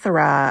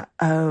plethora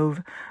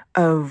of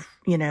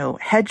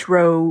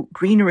hedgerow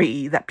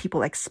greenery that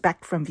people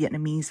expect from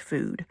Vietnamese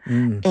food.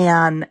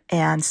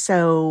 And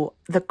so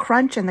the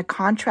crunch and the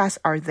contrast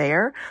are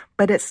there,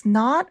 but it's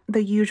not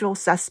the usual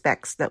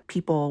suspects that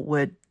people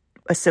would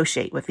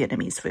associate with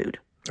Vietnamese food.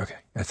 Okay,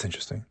 that's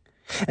interesting.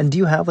 And do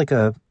you have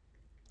a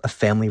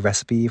family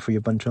recipe for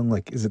your bánh chưng?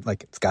 Is it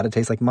it's got to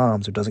taste like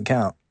mom's, or doesn't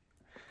count?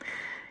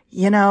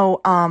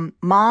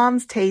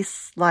 Mom's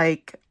tastes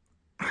like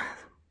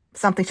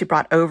something she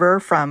brought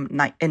over in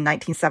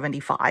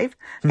 1975.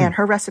 And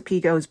her recipe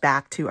goes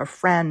back to a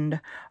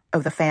friend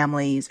of the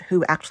family's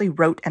who actually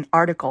wrote an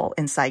article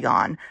in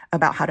Saigon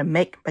about how to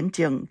make bánh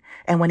chưng.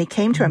 And when he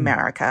came to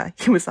America,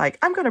 he was like,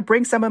 I'm going to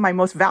bring some of my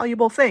most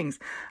valuable things.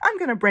 I'm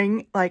going to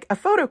bring a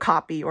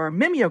photocopy or a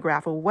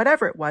mimeograph or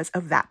whatever it was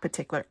of that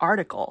particular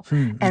article.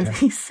 And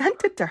he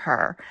sent it to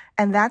her.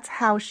 And that's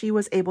how she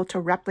was able to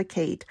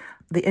replicate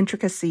the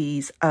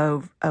intricacies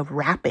of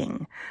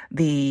wrapping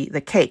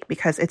the cake,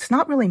 because it's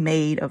not really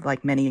made of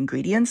many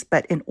ingredients,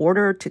 but in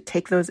order to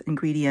take those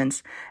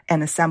ingredients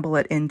and assemble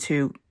it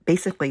into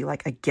basically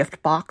a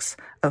gift box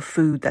of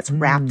food that's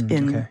wrapped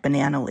in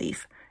banana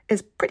leaf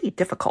is pretty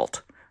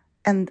difficult.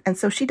 And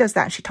so she does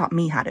that, and she taught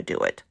me how to do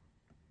it.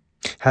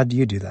 How do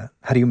you do that?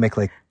 How do you make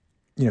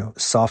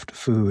soft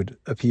food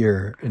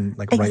appear in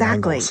right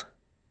angles?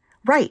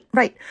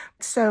 Right.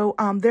 So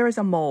there is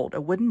a mold, a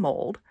wooden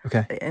mold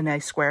in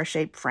a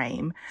square-shaped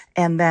frame.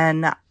 And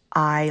then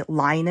I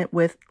line it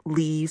with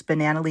leaves,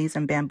 banana leaves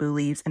and bamboo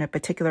leaves in a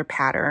particular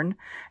pattern.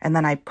 And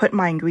then I put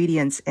my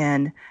ingredients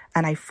in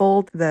and I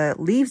fold the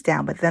leaves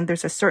down. But then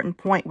there's a certain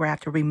point where I have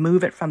to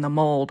remove it from the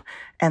mold.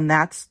 And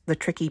that's the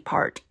tricky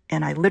part.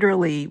 And I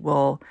literally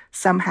will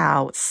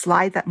somehow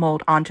slide that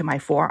mold onto my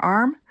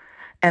forearm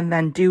and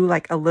then do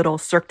like a little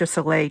Cirque du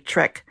Soleil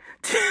trick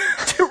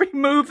to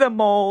remove the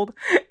mold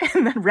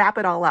and then wrap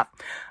it all up.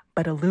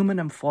 But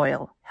aluminum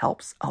foil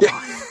helps a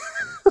lot.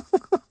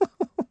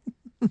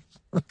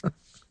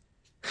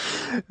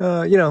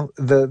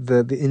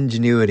 The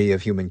ingenuity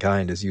of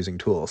humankind is using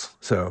tools.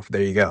 So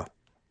there you go.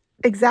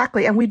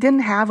 Exactly. And we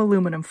didn't have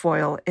aluminum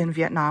foil in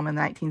Vietnam in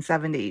the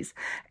 1970s.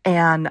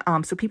 And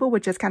so people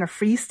would just kind of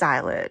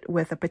freestyle it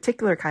with a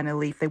particular kind of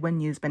leaf. They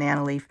wouldn't use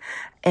banana leaf.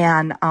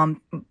 And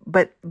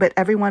but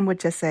everyone would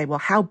just say, well,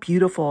 how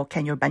beautiful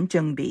can your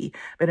bánh be?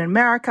 But in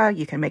America,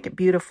 you can make it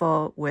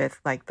beautiful with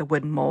like the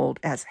wooden mold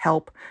as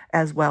help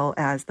as well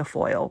as the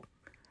foil.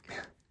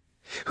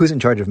 Who's in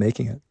charge of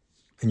making it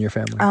in your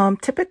family?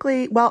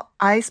 Typically, well,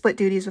 I split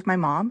duties with my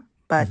mom,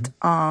 but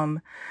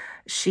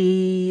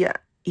she...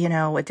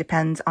 it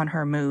depends on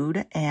her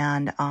mood.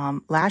 And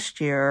last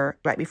year,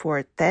 right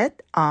before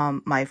Tet,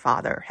 my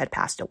father had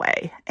passed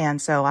away.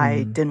 And so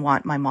I didn't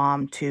want my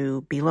mom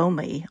to be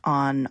lonely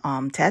on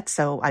Tet.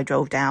 So I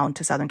drove down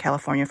to Southern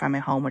California from my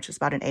home, which is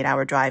about an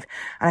 8-hour drive.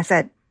 And I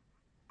said,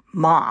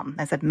 Mom,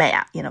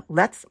 Mẹ,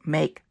 let's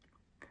make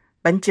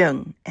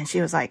bánh. And she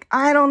was like,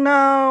 I don't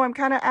know. I'm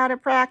kind of out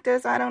of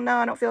practice. I don't know.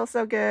 I don't feel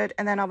so good.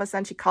 And then all of a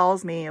sudden she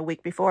calls me a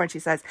week before and she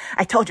says,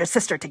 I told your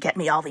sister to get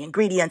me all the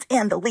ingredients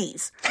and the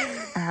leaves.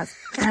 And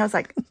I was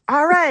like,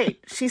 all right.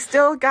 She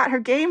still got her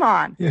game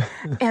on. Yeah.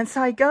 And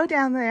so I go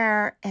down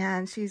there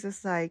and she's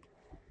just like,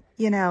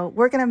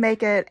 we're going to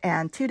make it.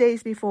 And 2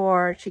 days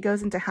before, she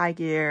goes into high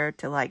gear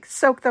to like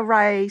soak the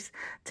rice,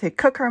 to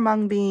cook her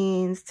mung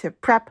beans, to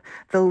prep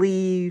the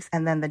leaves.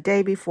 And then the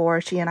day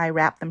before, she and I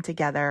wrap them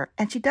together.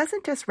 And she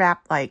doesn't just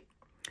wrap like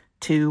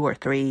 2 or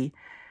 3.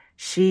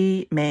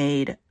 She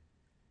made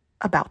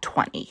about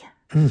 20.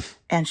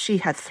 And she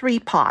had 3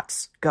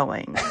 pots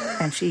going.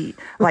 And she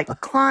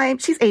like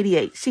climbed. She's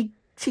 88.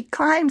 She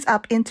climbs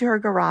up into her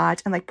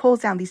garage and like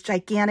pulls down these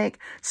gigantic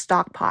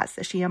stock pots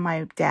that she and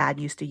my dad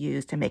used to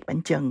use to make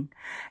bánh.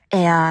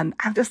 And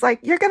I'm just like,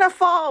 you're going to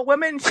fall,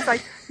 woman. She's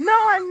like, no,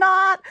 I'm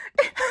not.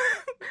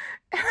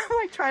 And I'm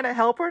like trying to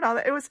help her and all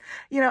that. It was,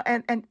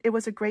 and it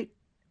was a great,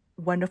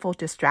 wonderful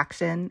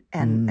distraction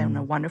and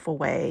a wonderful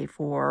way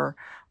for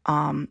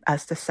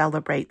us to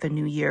celebrate the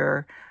new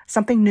year,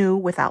 something new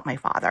without my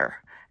father.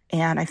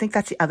 And I think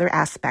that's the other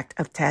aspect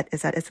of Tet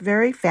is that it's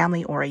very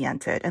family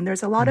oriented and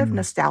there's a lot of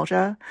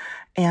nostalgia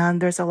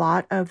and there's a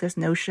lot of this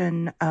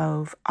notion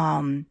of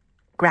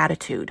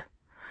gratitude.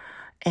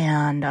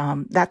 And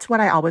that's what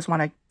I always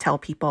want to tell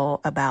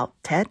people about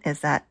Tet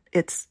is that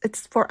it's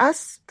for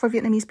us, for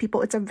Vietnamese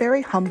people, it's a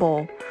very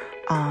humble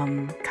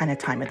kind of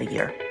time of the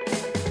year.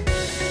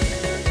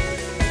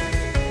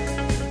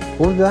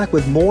 We'll be back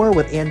with more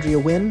with Andrea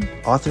Nguyen,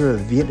 author of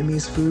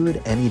Vietnamese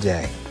Food Any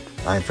Day.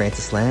 I'm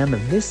Francis Lam,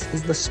 and this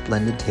is The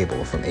Splendid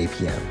Table from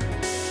APM.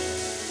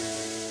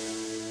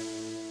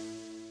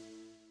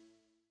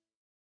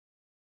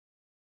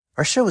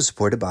 Our show is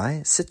supported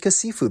by Sitka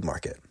Seafood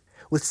Market.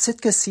 With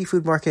Sitka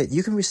Seafood Market,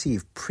 you can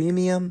receive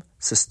premium,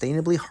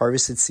 sustainably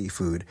harvested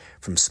seafood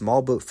from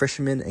small boat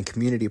fishermen and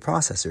community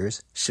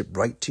processors shipped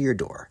right to your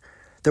door.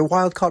 Their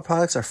wild-caught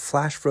products are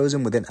flash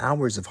frozen within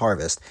hours of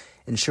harvest,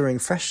 ensuring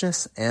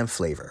freshness and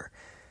flavor.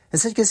 And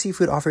Sitka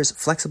Seafood offers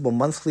flexible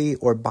monthly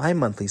or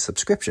bi-monthly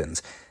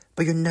subscriptions,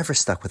 but you're never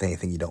stuck with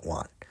anything you don't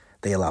want.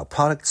 They allow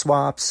product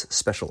swaps,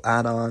 special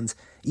add-ons,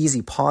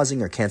 easy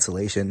pausing or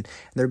cancellation, and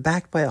they're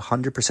backed by a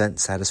 100%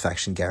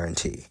 satisfaction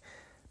guarantee.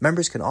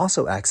 Members can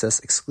also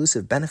access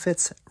exclusive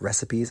benefits,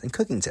 recipes, and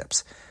cooking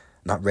tips.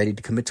 Not ready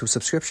to commit to a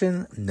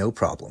subscription? No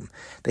problem.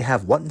 They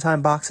have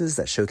one-time boxes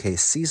that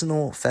showcase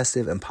seasonal,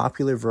 festive, and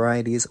popular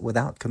varieties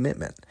without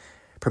commitment.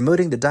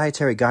 Promoting the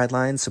dietary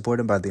guidelines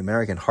supported by the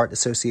American Heart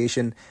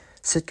Association,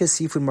 Sitka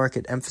Seafood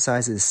Market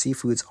emphasizes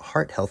seafood's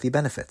heart-healthy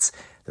benefits.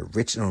 They're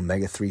rich in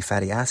omega-3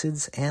 fatty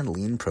acids and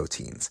lean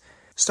proteins.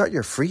 Start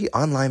your free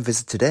online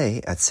visit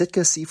today at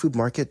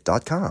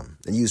sitkaseafoodmarket.com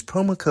and use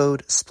promo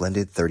code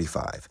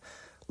SPLENDID35.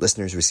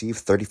 Listeners receive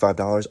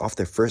 $35 off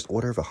their first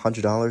order of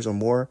 $100 or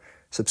more,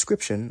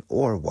 subscription,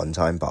 or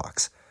one-time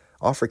box.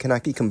 Offer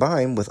cannot be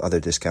combined with other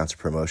discounts or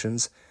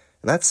promotions.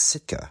 And that's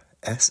Sitka,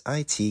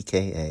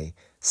 SITKA,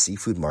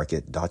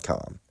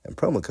 seafoodmarket.com, and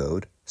promo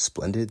code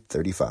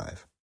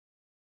SPLENDID35.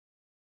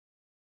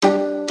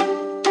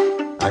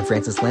 I'm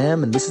Francis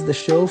Lam, and this is the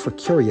show for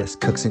curious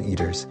cooks and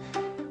eaters.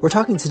 We're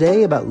talking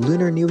today about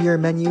Lunar New Year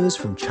menus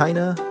from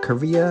China,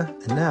 Korea,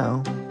 and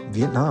now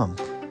Vietnam,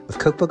 with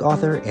cookbook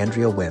author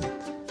Andrea Nguyen.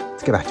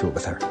 Let's get back to it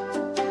with her.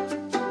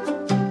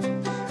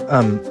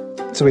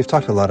 So we've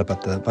talked a lot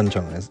about the bánh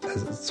as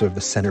sort of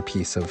the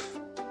centerpiece of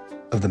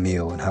the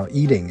meal and how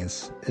eating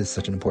is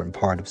such an important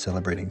part of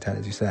celebrating Tet,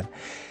 as you said.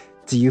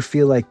 Do you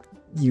feel like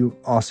you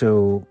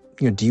also,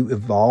 do you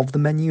evolve the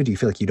menu? Do you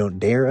feel like you don't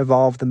dare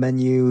evolve the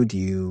menu?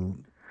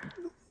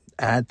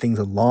 add things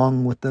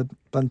along with the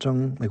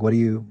bancheng? Like, what do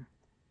you...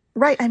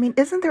 Right. I mean,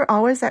 isn't there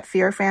always that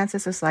fear,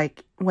 Francis, is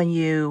like when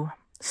you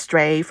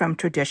stray from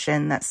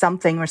tradition that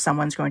something or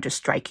someone's going to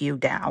strike you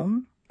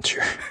down?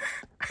 Sure.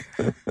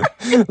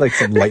 Like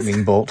some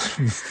lightning bolt.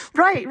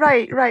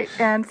 Right.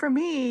 And for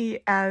me,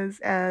 as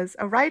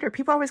a writer,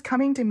 people are always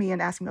coming to me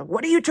and asking me,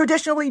 what do you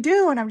traditionally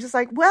do? And I'm just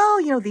like,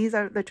 well, these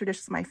are the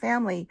traditions of my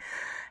family,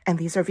 and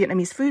these are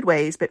Vietnamese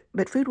foodways,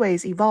 but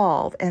foodways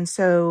evolve. And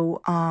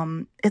so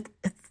it's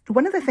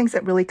one of the things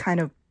that really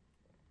kind of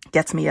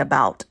gets me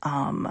about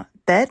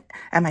Tết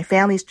and my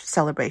family's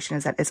celebration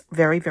is that it's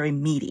very, very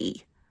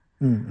meaty.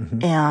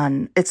 Mm-hmm.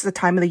 And it's the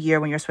time of the year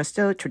when you're supposed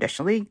to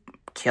traditionally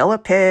kill a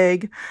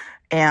pig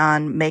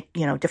and make,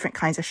 different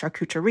kinds of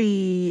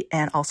charcuterie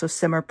and also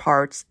simmer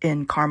parts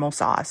in caramel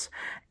sauce.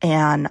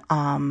 And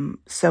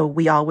so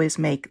we always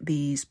make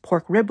these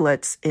pork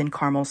riblets in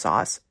caramel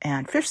sauce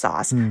and fish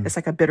sauce. It's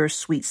like a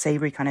bittersweet,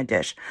 savory kind of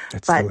dish.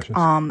 That's but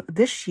delicious.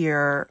 This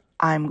year,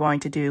 I'm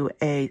going to do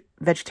a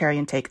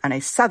vegetarian take on a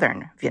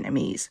Southern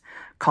Vietnamese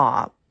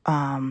caw.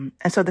 And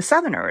so the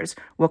Southerners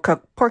will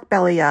cook pork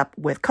belly up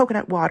with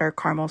coconut water,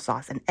 caramel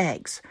sauce, and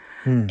eggs.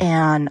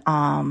 And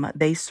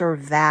they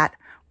serve that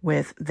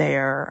with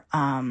their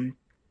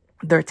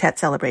Tết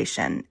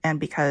celebration. And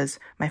because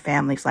my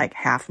family's like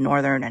half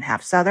Northern and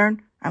half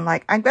Southern, I'm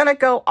like, I'm going to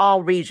go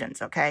all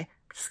regions, okay?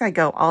 I'm just going to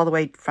go all the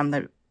way from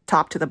the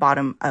top to the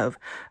bottom of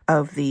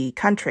the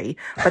country.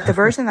 But the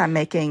version that I'm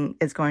making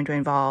is going to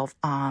involve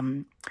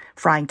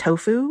frying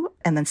tofu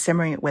and then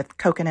simmering it with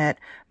coconut,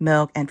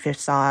 milk, and fish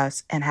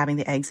sauce and having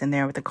the eggs in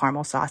there with the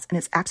caramel sauce. And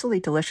it's absolutely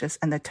delicious.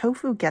 And the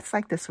tofu gets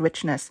like this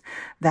richness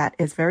that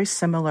is very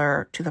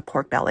similar to the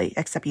pork belly,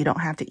 except you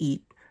don't have to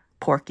eat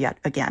pork yet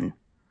again.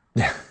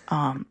 Yeah.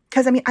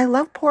 Because, I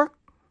love pork,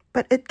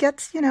 but it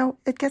gets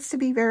to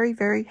be very,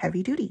 very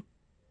heavy duty.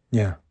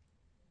 Yeah.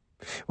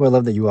 Well, I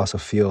love that you also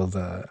feel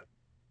the...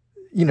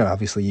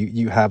 obviously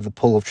you have the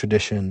pull of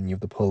tradition, you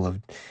have the pull of,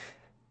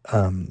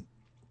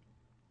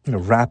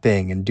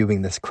 wrapping and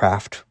doing this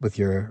craft with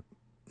your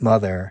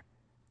mother,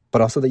 but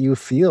also that you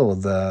feel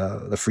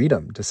the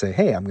freedom to say,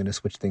 hey, I'm going to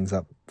switch things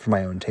up for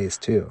my own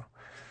taste too.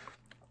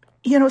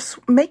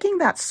 Making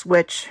that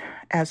switch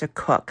as a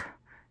cook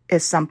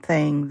is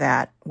something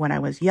that when I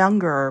was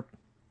younger,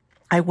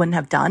 I wouldn't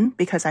have done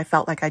because I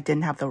felt like I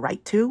didn't have the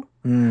right to.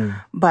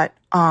 But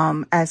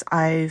as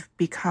I've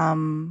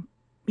become,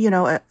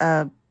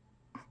 a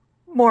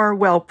more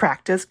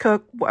well-practiced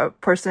cook, a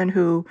person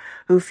who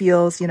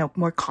feels,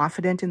 more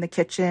confident in the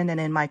kitchen and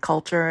in my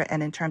culture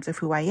and in terms of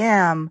who I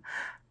am,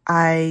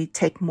 I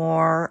take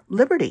more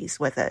liberties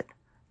with it.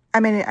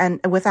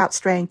 And without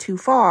straying too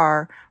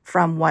far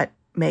from what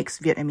makes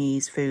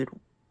Vietnamese food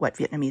what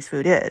Vietnamese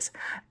food is.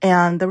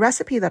 And the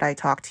recipe that I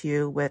talked to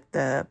you with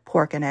the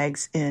pork and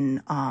eggs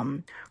in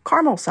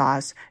caramel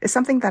sauce is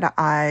something that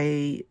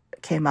I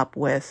came up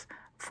with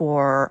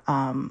for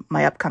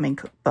my upcoming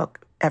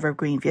cookbook,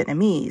 Evergreen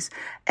Vietnamese.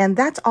 And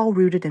that's all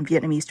rooted in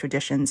Vietnamese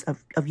traditions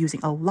of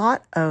using a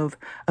lot of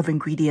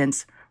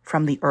ingredients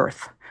from the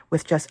earth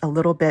with just a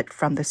little bit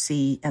from the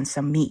sea and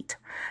some meat.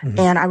 Mm-hmm.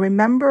 And I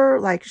remember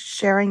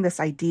sharing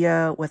this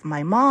idea with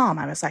my mom.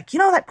 I was like,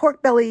 that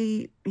pork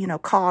belly,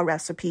 caw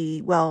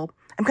recipe, well,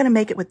 I'm going to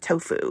make it with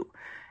tofu.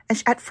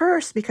 And at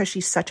first, because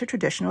she's such a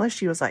traditionalist,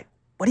 she was like,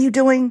 what are you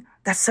doing?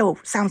 That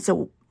sounds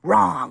so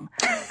wrong.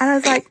 And I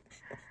was like,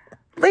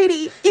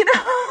 lady,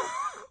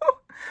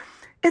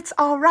 it's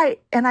all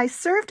right. And I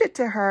served it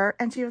to her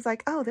and she was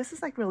like, oh, this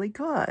is really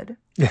good.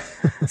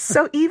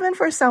 So even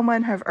for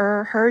someone of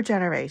her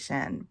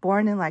generation,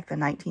 born in the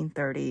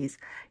 1930s,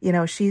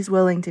 she's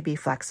willing to be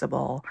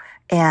flexible.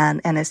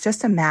 And it's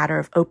just a matter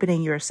of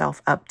opening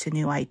yourself up to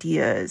new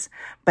ideas,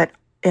 but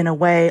in a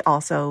way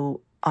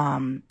also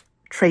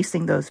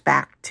tracing those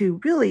back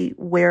to really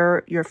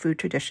where your food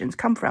traditions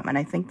come from. And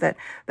I think that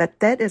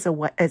is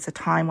a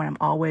time when I'm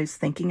always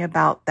thinking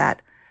about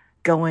that,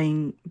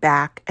 going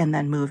back and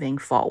then moving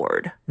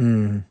forward.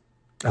 I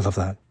love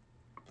that.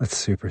 That's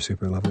super,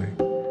 super lovely.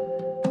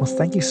 Well,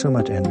 thank you so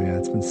much, Andrea.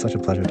 It's been such a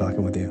pleasure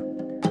talking with you.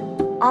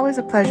 Always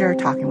a pleasure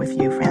talking with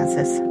you,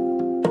 Francis.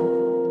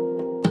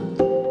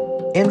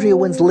 Andrea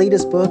Nguyen's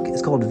latest book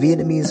is called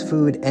Vietnamese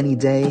Food Any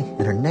Day,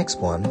 and her next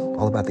one,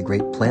 all about the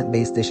great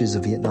plant-based dishes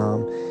of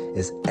Vietnam,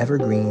 is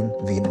Evergreen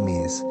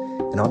Vietnamese.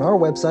 And on our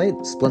website,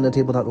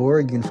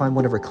 splendidtable.org, you can find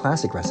one of her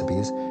classic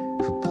recipes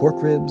for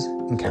pork ribs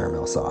and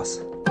caramel sauce.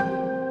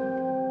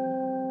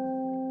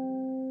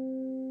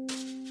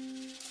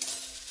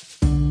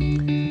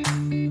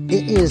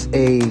 It is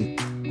a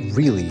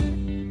really,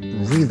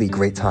 really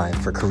great time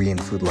for Korean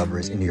food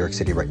lovers in New York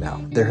City right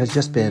now. There has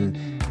just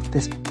been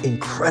this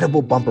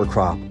incredible bumper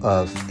crop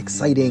of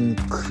exciting,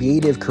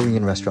 creative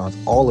Korean restaurants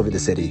all over the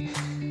city.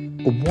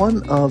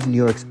 One of New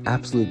York's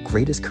absolute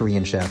greatest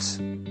Korean chefs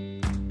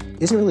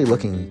isn't really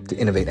looking to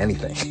innovate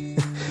anything.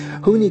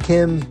 Hoon-Yi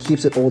Kim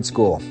keeps it old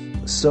school.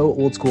 So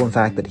old school, in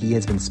fact, that he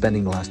has been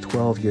spending the last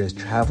 12 years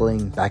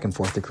traveling back and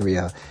forth to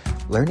Korea,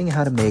 learning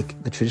how to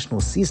make the traditional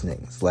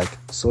seasonings like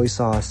soy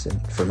sauce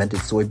and fermented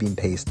soybean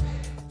paste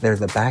that are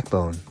the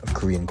backbone of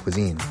Korean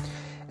cuisine.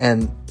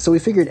 And so we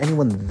figured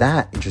anyone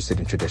that interested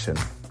in tradition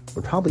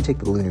would probably take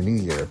the Lunar New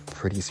Year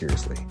pretty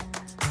seriously.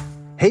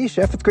 Hey,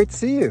 Chef, it's great to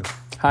see you.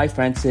 Hi,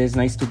 Francis.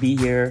 Nice to be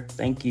here.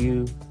 Thank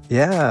you.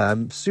 Yeah,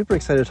 I'm super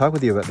excited to talk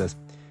with you about this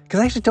because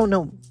I actually don't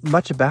know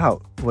much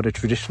about what a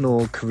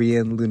traditional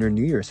Korean Lunar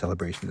New Year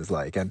celebration is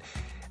like. And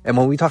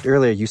when we talked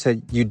earlier, you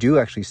said you do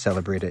actually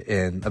celebrate it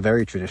in a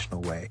very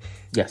traditional way.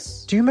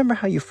 Yes. Do you remember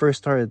how you first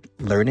started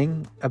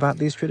learning about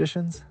these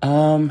traditions?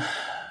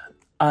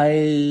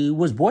 I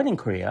was born in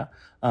Korea,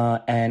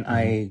 and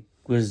I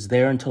was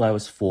there until I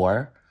was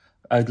 4.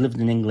 I lived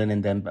in England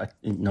and then,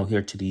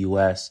 here to the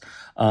U.S.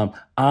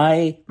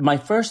 My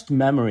first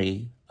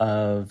memory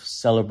of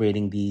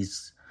celebrating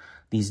these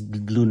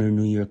Lunar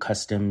New Year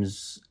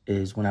customs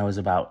is when I was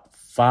about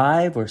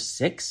 5 or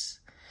 6.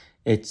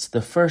 It's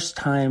the first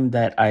time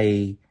that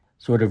I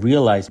sort of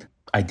realized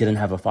I didn't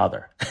have a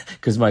father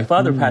because my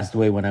father passed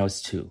away when I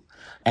was 2.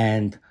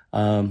 And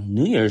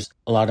New Year's,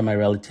 a lot of my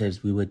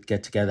relatives, we would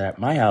get together at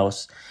my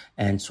house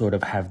and sort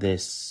of have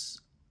this.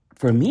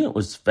 For me, it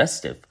was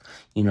festive.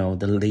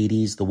 The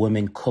ladies, the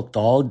women cooked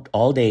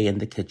all day in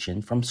the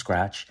kitchen from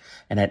scratch.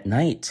 And at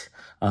night,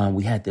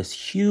 we had this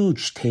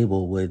huge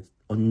table with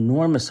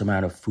enormous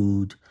amount of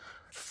food,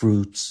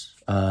 fruits,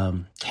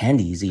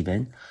 candies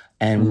even.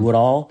 And we would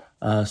all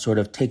sort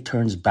of take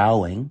turns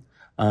bowing.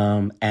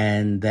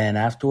 And then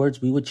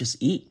afterwards, we would just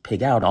eat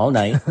pig out all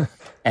night.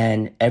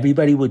 And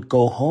everybody would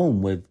go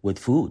home with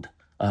food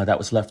that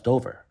was left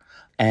over.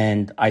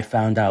 And I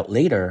found out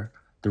later,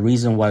 the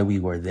reason why we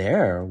were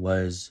there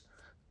was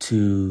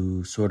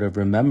to sort of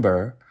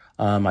remember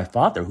my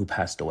father who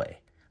passed away.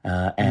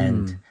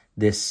 And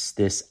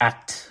this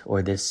act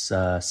or this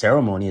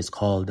ceremony is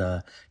called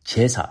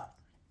제사.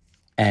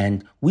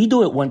 And we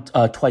do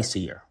it twice a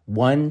year.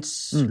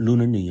 Once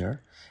Lunar New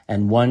Year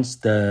and once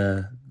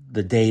the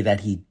day that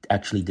he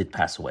actually did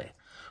pass away,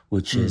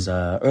 which is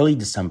early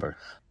December.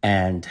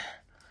 And,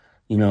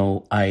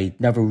 I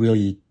never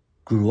really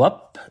grew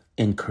up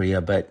in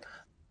Korea, but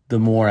the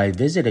more I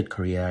visited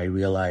Korea, I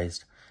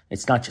realized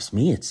it's not just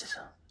me, it's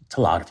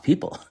a lot of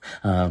people,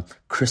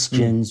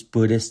 Christians,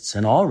 Buddhists,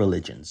 and all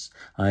religions.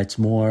 It's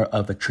more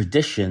of a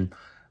tradition,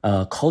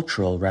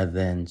 cultural rather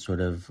than sort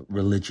of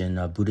religion,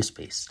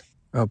 Buddhist-based.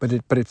 Oh, but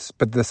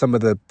some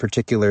of the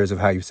particulars of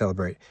how you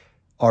celebrate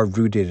are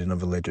rooted in a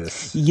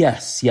religious.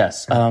 Yes.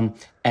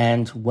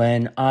 And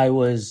when I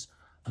was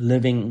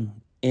living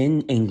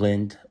in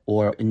England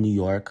or in New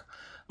York,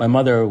 my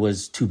mother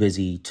was too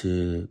busy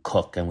to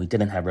cook and we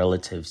didn't have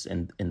relatives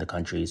in the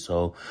country.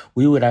 So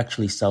we would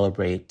actually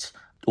celebrate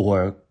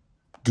or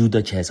do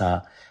the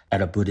제사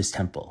at a Buddhist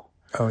temple.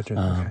 Oh, okay.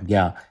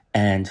 Yeah.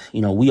 And,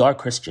 we are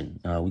Christian.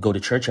 We go to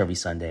church every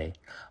Sunday.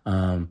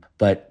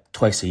 But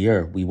twice a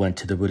year, we went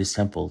to the Buddhist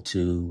temple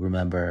to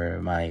remember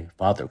my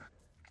father.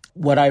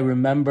 What I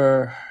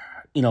remember,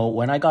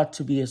 when I got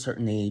to be a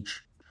certain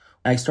age,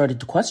 I started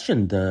to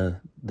question the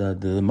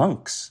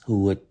monks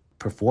who would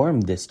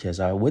perform this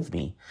제사 with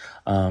me.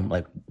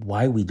 Like,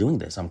 why are we doing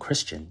this? I'm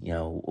Christian.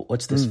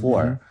 What's this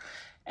for?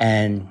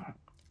 And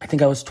I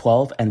think I was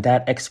 12, and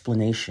that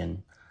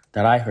explanation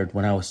that I heard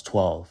when I was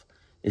 12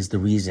 is the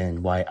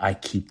reason why I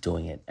keep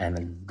doing it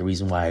and the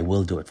reason why I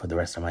will do it for the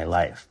rest of my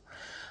life.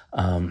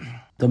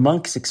 The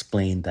monks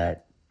explained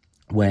that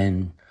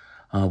when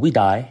we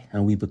die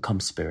and we become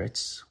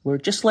spirits, we're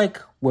just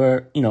like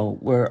we're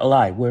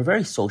alive. We're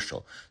very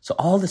social. So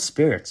all the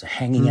spirits are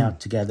hanging out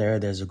together.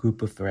 There's a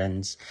group of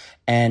friends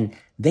and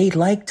they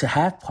like to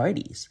have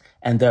parties,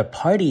 and their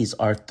parties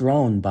are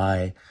thrown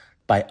by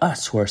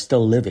us who are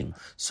still living.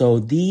 So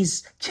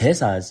these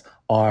제사s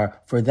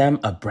are for them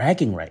a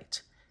bragging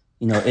right.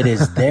 It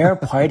is their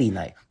party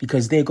night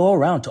because they go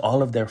around to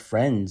all of their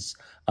friends'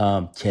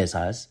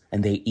 제사s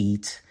and they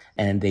eat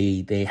and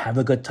they have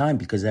a good time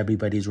because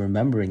everybody's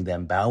remembering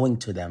them, bowing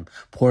to them,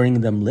 pouring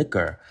them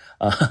liquor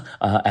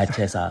at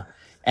제사.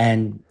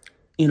 And,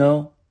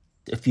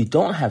 if you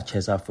don't have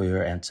제사 for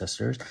your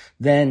ancestors,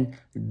 then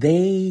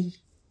they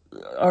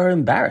are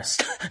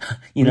embarrassed,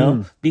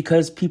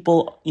 because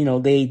people,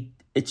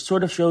 it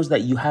sort of shows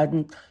that you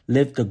hadn't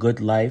lived a good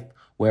life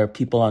where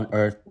people on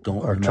earth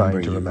don't are remember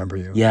trying to you. remember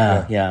you.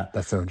 Yeah.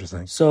 That's so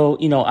interesting. So,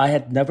 I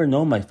had never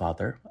known my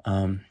father,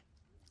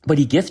 but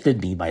he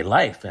gifted me my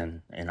life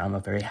and I'm a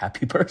very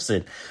happy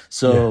person.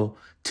 So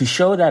to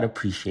show that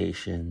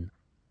appreciation,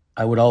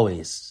 I would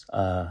always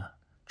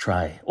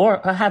try,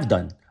 or I have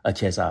done a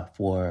제사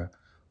for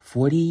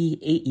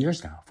 48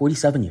 years now,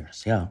 47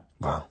 years. Yeah.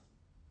 Wow.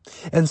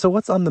 And so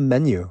what's on the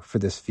menu for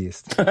this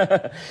feast?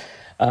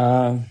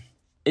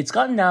 It's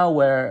gotten now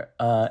where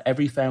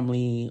every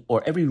family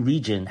or every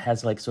region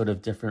has like sort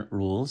of different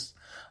rules.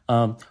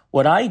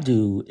 What I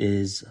do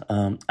is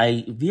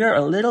I veer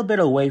a little bit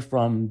away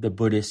from the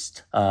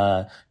Buddhist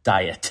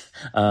diet.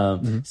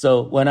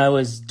 So when I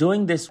was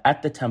doing this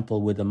at the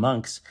temple with the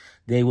monks,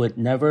 they would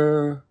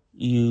never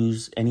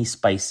use any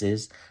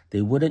spices.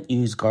 They wouldn't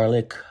use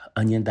garlic,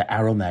 onion, the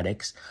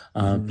aromatics,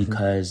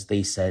 because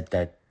they said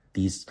that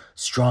these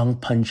strong,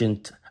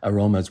 pungent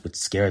aromas would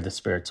scare the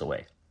spirits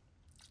away.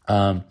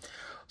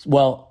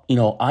 Well,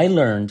 I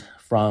learned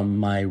from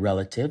my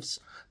relatives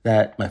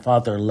that my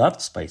father loved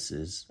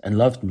spices and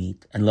loved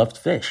meat and loved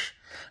fish.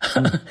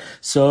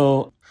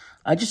 So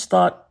I just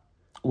thought,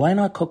 why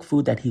not cook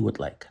food that he would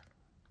like?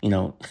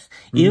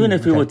 Even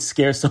if it would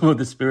scare some of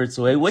the spirits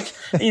away, which,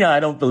 I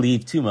don't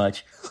believe too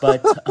much.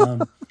 But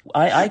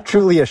I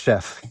truly a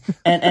chef.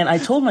 and I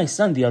told my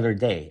son the other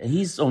day, and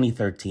he's only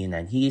 13,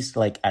 and he's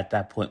like at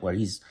that point where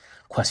he's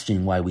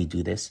questioning why we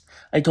do this.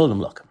 I told him,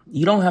 look,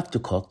 you don't have to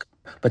cook,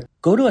 but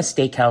go to a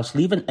steakhouse,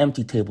 leave an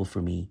empty table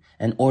for me,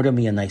 and order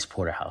me a nice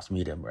porterhouse,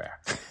 medium rare.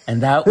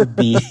 And that would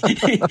be,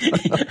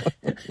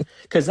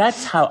 because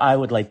that's how I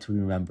would like to be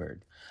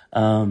remembered.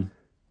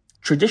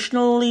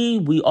 Traditionally,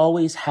 we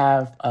always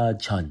have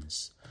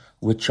chuns,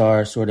 which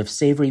are sort of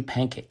savory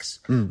pancakes,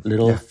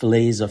 little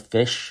fillets of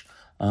fish,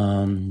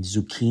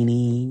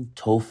 zucchini,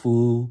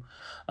 tofu,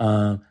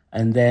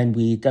 and then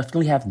we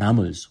definitely have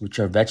namuls, which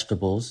are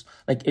vegetables.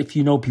 Like if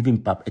you know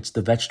bibimbap, it's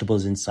the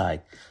vegetables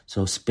inside.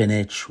 So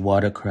spinach,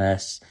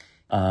 watercress,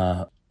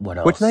 what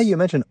else? Which now you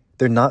mentioned,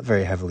 they're not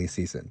very heavily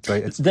seasoned,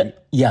 right?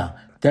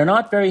 They're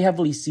not very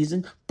heavily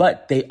seasoned,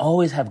 but they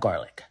always have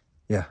garlic.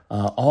 Yeah.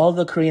 All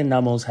the Korean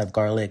namuls have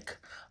garlic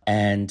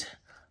and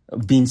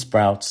bean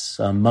sprouts,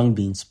 mung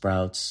bean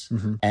sprouts.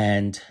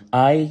 And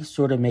I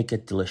sort of make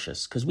it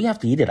delicious because we have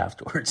to eat it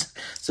afterwards.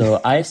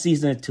 So I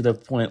season it to the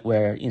point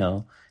where,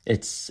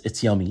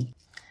 it's yummy.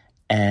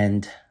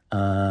 And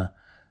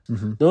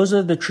those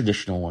are the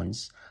traditional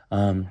ones.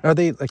 Are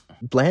they like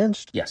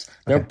blanched? Yes.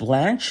 They're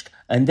blanched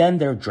and then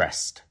they're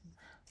dressed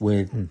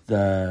with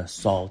the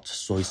salt,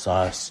 soy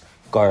sauce,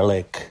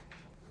 garlic,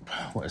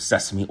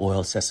 sesame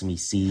oil, sesame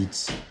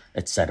seeds,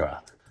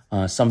 etc.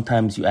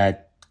 Sometimes you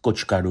add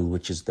gochugaru,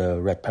 which is the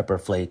red pepper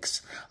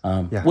flakes,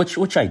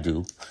 which I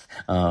do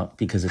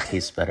because it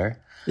tastes better.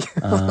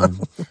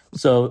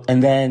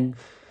 And then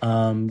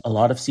a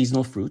lot of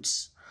seasonal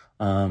fruits.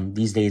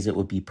 These days it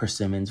would be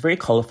persimmons, very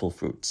colorful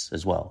fruits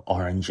as well,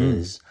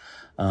 oranges,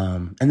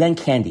 and then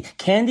candy.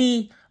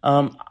 Candy,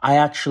 I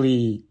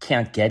actually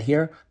can't get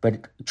here,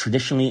 but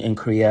traditionally in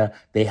Korea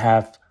they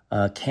have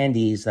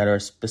candies that are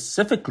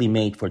specifically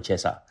made for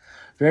제사.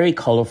 Very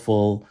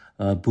colorful,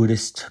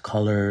 Buddhist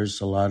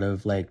colors, a lot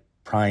of like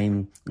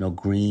prime,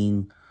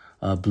 green,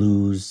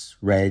 blues,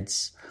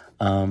 reds.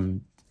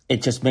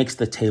 It just makes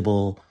the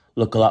table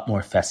look a lot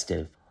more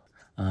festive.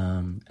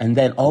 And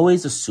then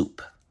always a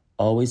soup,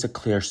 always a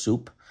clear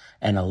soup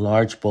and a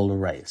large bowl of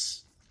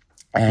rice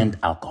and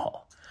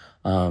alcohol.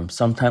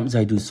 Sometimes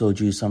I do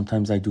soju,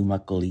 sometimes I do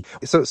makgeolli.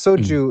 So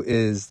soju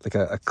is like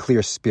a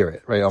clear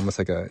spirit, right? Almost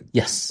like a...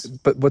 Yes.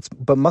 But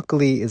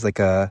makgeolli is like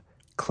a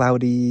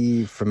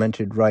cloudy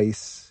fermented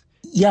rice.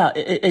 Yeah,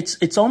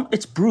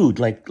 it's brewed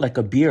like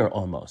a beer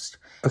almost.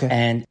 Okay.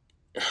 And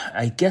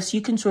I guess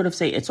you can sort of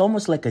say it's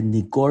almost like a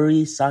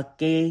nigori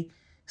sake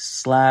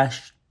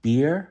 /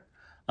 beer.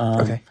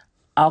 Okay.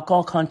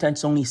 Alcohol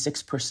content's only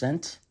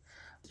 6%.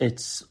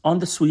 It's on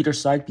the sweeter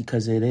side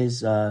because it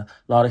is a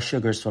lot of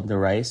sugars from the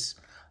rice.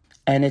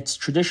 And it's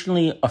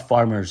traditionally a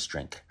farmer's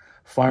drink.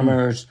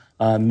 Farmers,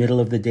 middle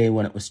of the day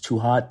when it was too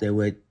hot, they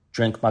would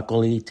drink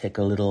makgeolli, take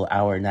a little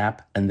hour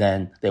nap, and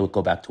then they would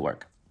go back to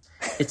work.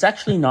 It's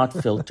actually not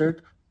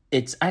filtered.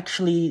 It's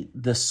actually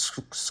the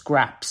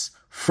scraps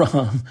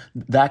from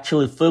the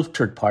actually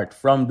filtered part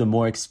from the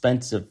more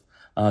expensive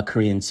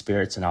Korean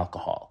spirits and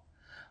alcohol.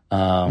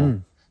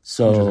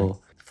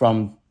 So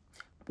from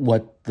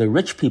what the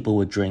rich people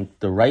would drink,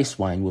 the rice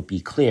wine would be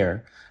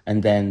clear,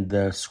 and then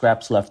the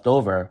scraps left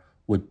over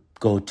would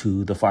go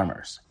to the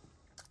farmers.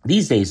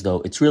 These days,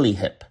 though, it's really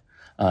hip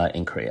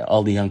in Korea.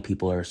 All the young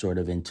people are sort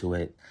of into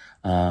it,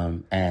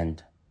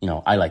 and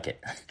I like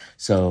it.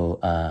 So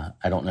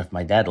I don't know if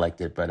my dad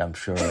liked it, but I'm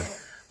sure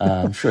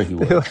he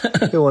would.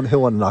 he'll want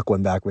to knock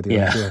one back with you.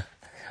 Yeah.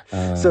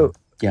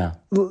 Yeah.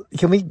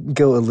 Can we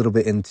go a little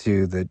bit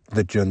into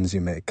the juns you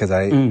make? Because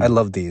I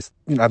love these.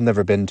 I've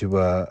never been to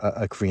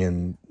a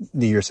Korean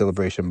New Year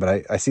celebration,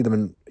 but I see them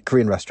in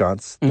Korean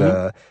restaurants.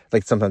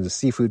 Like sometimes a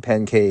seafood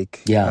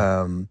pancake.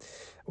 Yeah.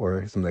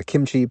 Or some of the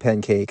kimchi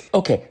pancake.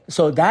 Okay,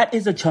 so that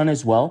is a chun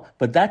as well,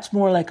 but that's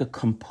more like a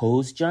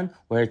composed chun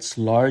where it's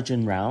large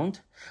and round.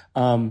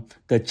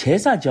 The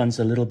제사 chun's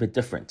a little bit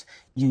different.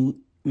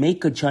 You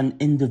make a chun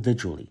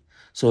individually.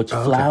 So it's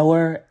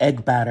flour,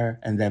 egg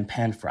batter, and then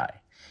pan fry.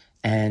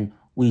 And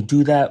we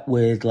do that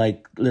with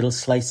like little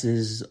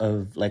slices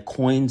of like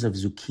coins of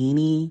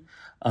zucchini.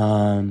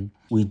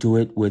 We do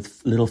it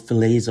with little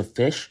fillets of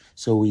fish.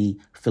 So we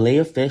fillet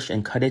a fish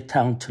and cut it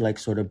down to like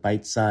sort of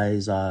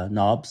bite-sized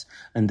knobs.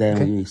 And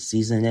then we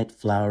season it,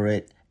 flour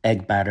it,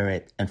 egg batter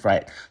it, and fry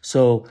it.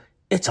 So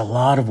it's a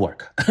lot of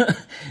work.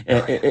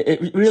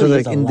 It really so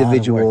is like a lot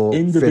of work. Individual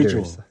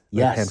fritters.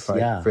 Yes,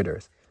 hand-fried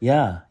fritters.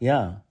 Yeah.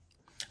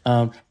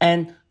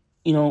 And,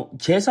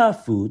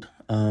 제사 food,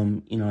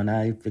 and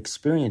I've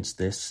experienced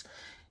this.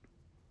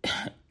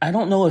 I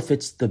don't know if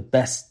it's the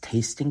best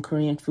tasting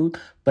Korean food,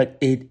 but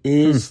it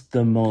is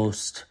the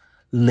most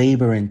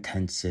labor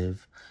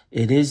intensive.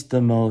 It is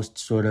the most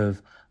sort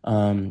of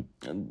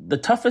the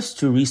toughest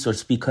to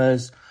resource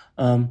because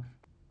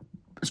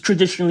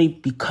traditionally,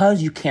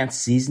 because you can't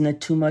season it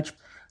too much,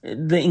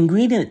 the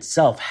ingredient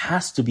itself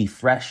has to be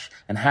fresh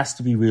and has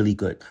to be really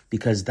good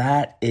because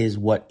that is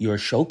what you're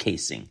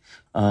showcasing.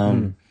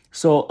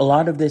 So a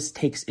lot of this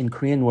takes in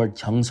Korean word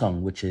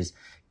정성, which is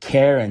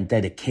care and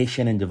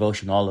dedication and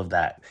devotion, all of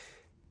that.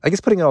 I guess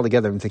putting it all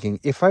together, I'm thinking,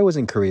 if I was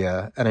in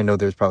Korea, and I know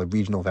there's probably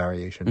regional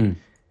variation,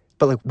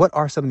 but like, what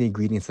are some of the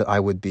ingredients that I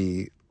would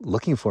be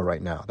looking for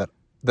right now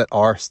that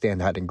are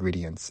standout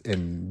ingredients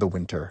in the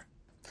winter?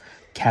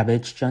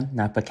 Cabbage, John,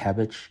 napa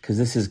cabbage, because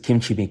this is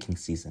kimchi making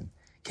season,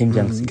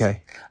 kimjang season.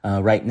 Okay.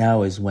 Right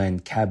now is when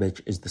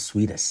cabbage is the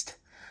sweetest.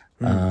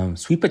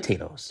 Sweet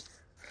potatoes,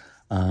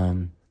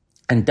 and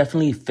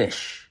definitely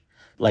fish.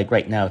 Like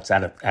right now, it's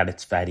at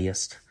its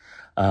fattiest.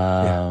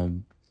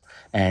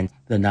 And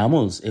the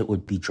namuls, it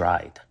would be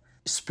dried.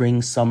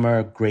 Spring,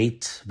 summer,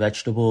 great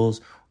vegetables.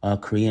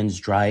 Koreans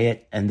dry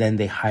it and then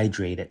they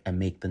hydrate it and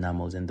make the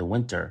namuls in the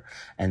winter.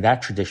 And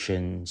that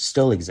tradition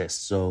still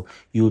exists. So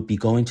you would be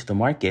going to the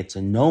markets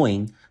and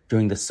knowing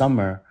during the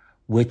summer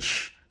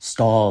which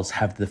stalls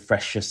have the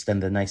freshest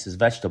and the nicest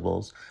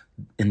vegetables.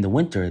 In the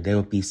winter, they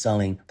would be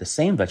selling the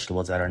same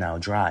vegetables that are now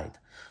dried.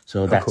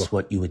 So that's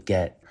what you would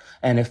get.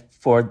 And if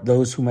for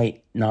those who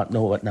might not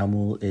know what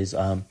namul is,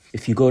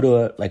 if you go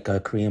to a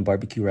Korean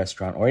barbecue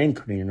restaurant or any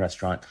Korean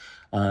restaurant,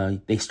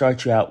 they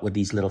start you out with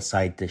these little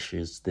side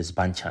dishes, these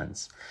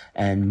banchans.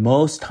 And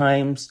most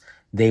times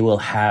they will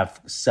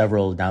have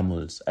several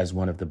namuls as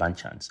one of the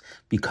banchans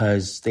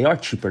because they are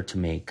cheaper to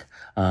make.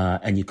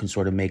 And you can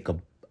sort of make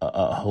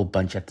a whole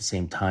bunch at the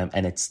same time.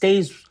 And it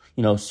stays,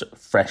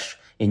 fresh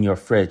in your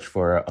fridge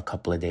for a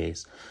couple of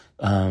days.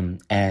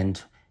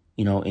 And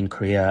in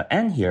Korea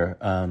and here,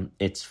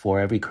 it's for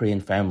every Korean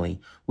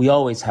family. We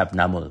always have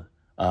namul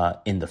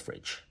in the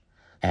fridge.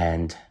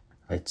 And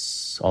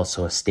it's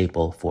also a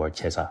staple for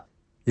Chesa.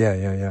 Yeah.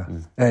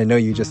 And I know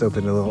you just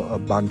opened a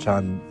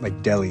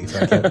banchan deli,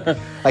 so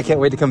I can't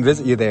wait to come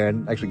visit you there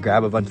and actually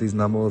grab a bunch of these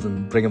namuls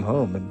and bring them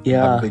home and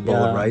have a big bowl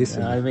of rice.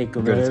 I make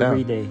them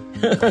every day,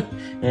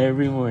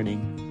 every morning.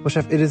 Well,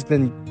 Chef, it has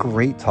been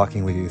great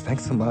talking with you.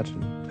 Thanks so much.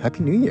 And Happy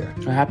New Year.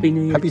 Happy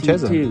New Year Happy to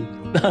Chesa. you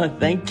too.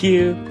 Thank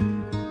you.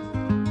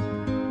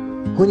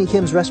 Hooney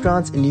Kim's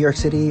restaurants in New York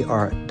City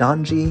are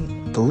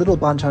Danji, The Little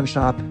Banchan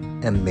Shop,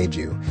 and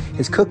Meju.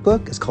 His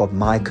cookbook is called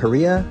My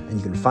Korea, and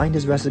you can find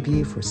his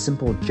recipe for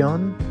simple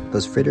jeon,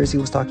 those fritters he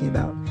was talking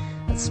about,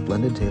 at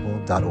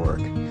splendidtable.org.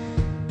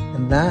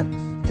 And that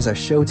is our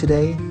show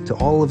today. To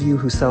all of you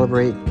who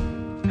celebrate,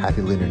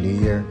 Happy Lunar New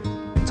Year.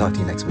 We'll talk to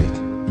you next week.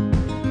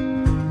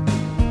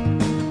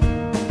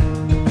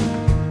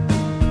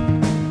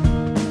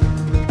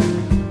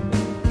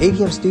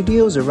 APM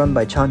Studios are run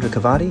by Chandra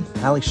Kavadi,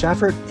 Alex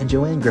Schaffert, and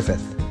Joanne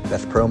Griffith.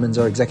 Beth Perlman's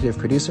our executive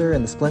producer,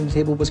 and The Splendid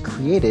Table was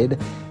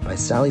created by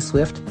Sally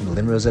Swift and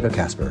Lynn Rosetta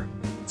Casper.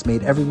 It's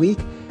made every week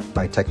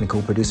by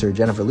technical producer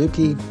Jennifer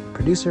Lupke,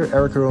 producer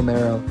Erica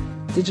Romero,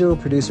 digital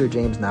producer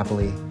James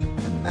Napoli,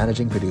 and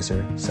managing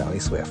producer Sally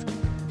Swift.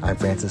 I'm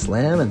Francis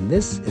Lamb, and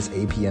this is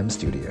APM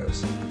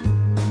Studios.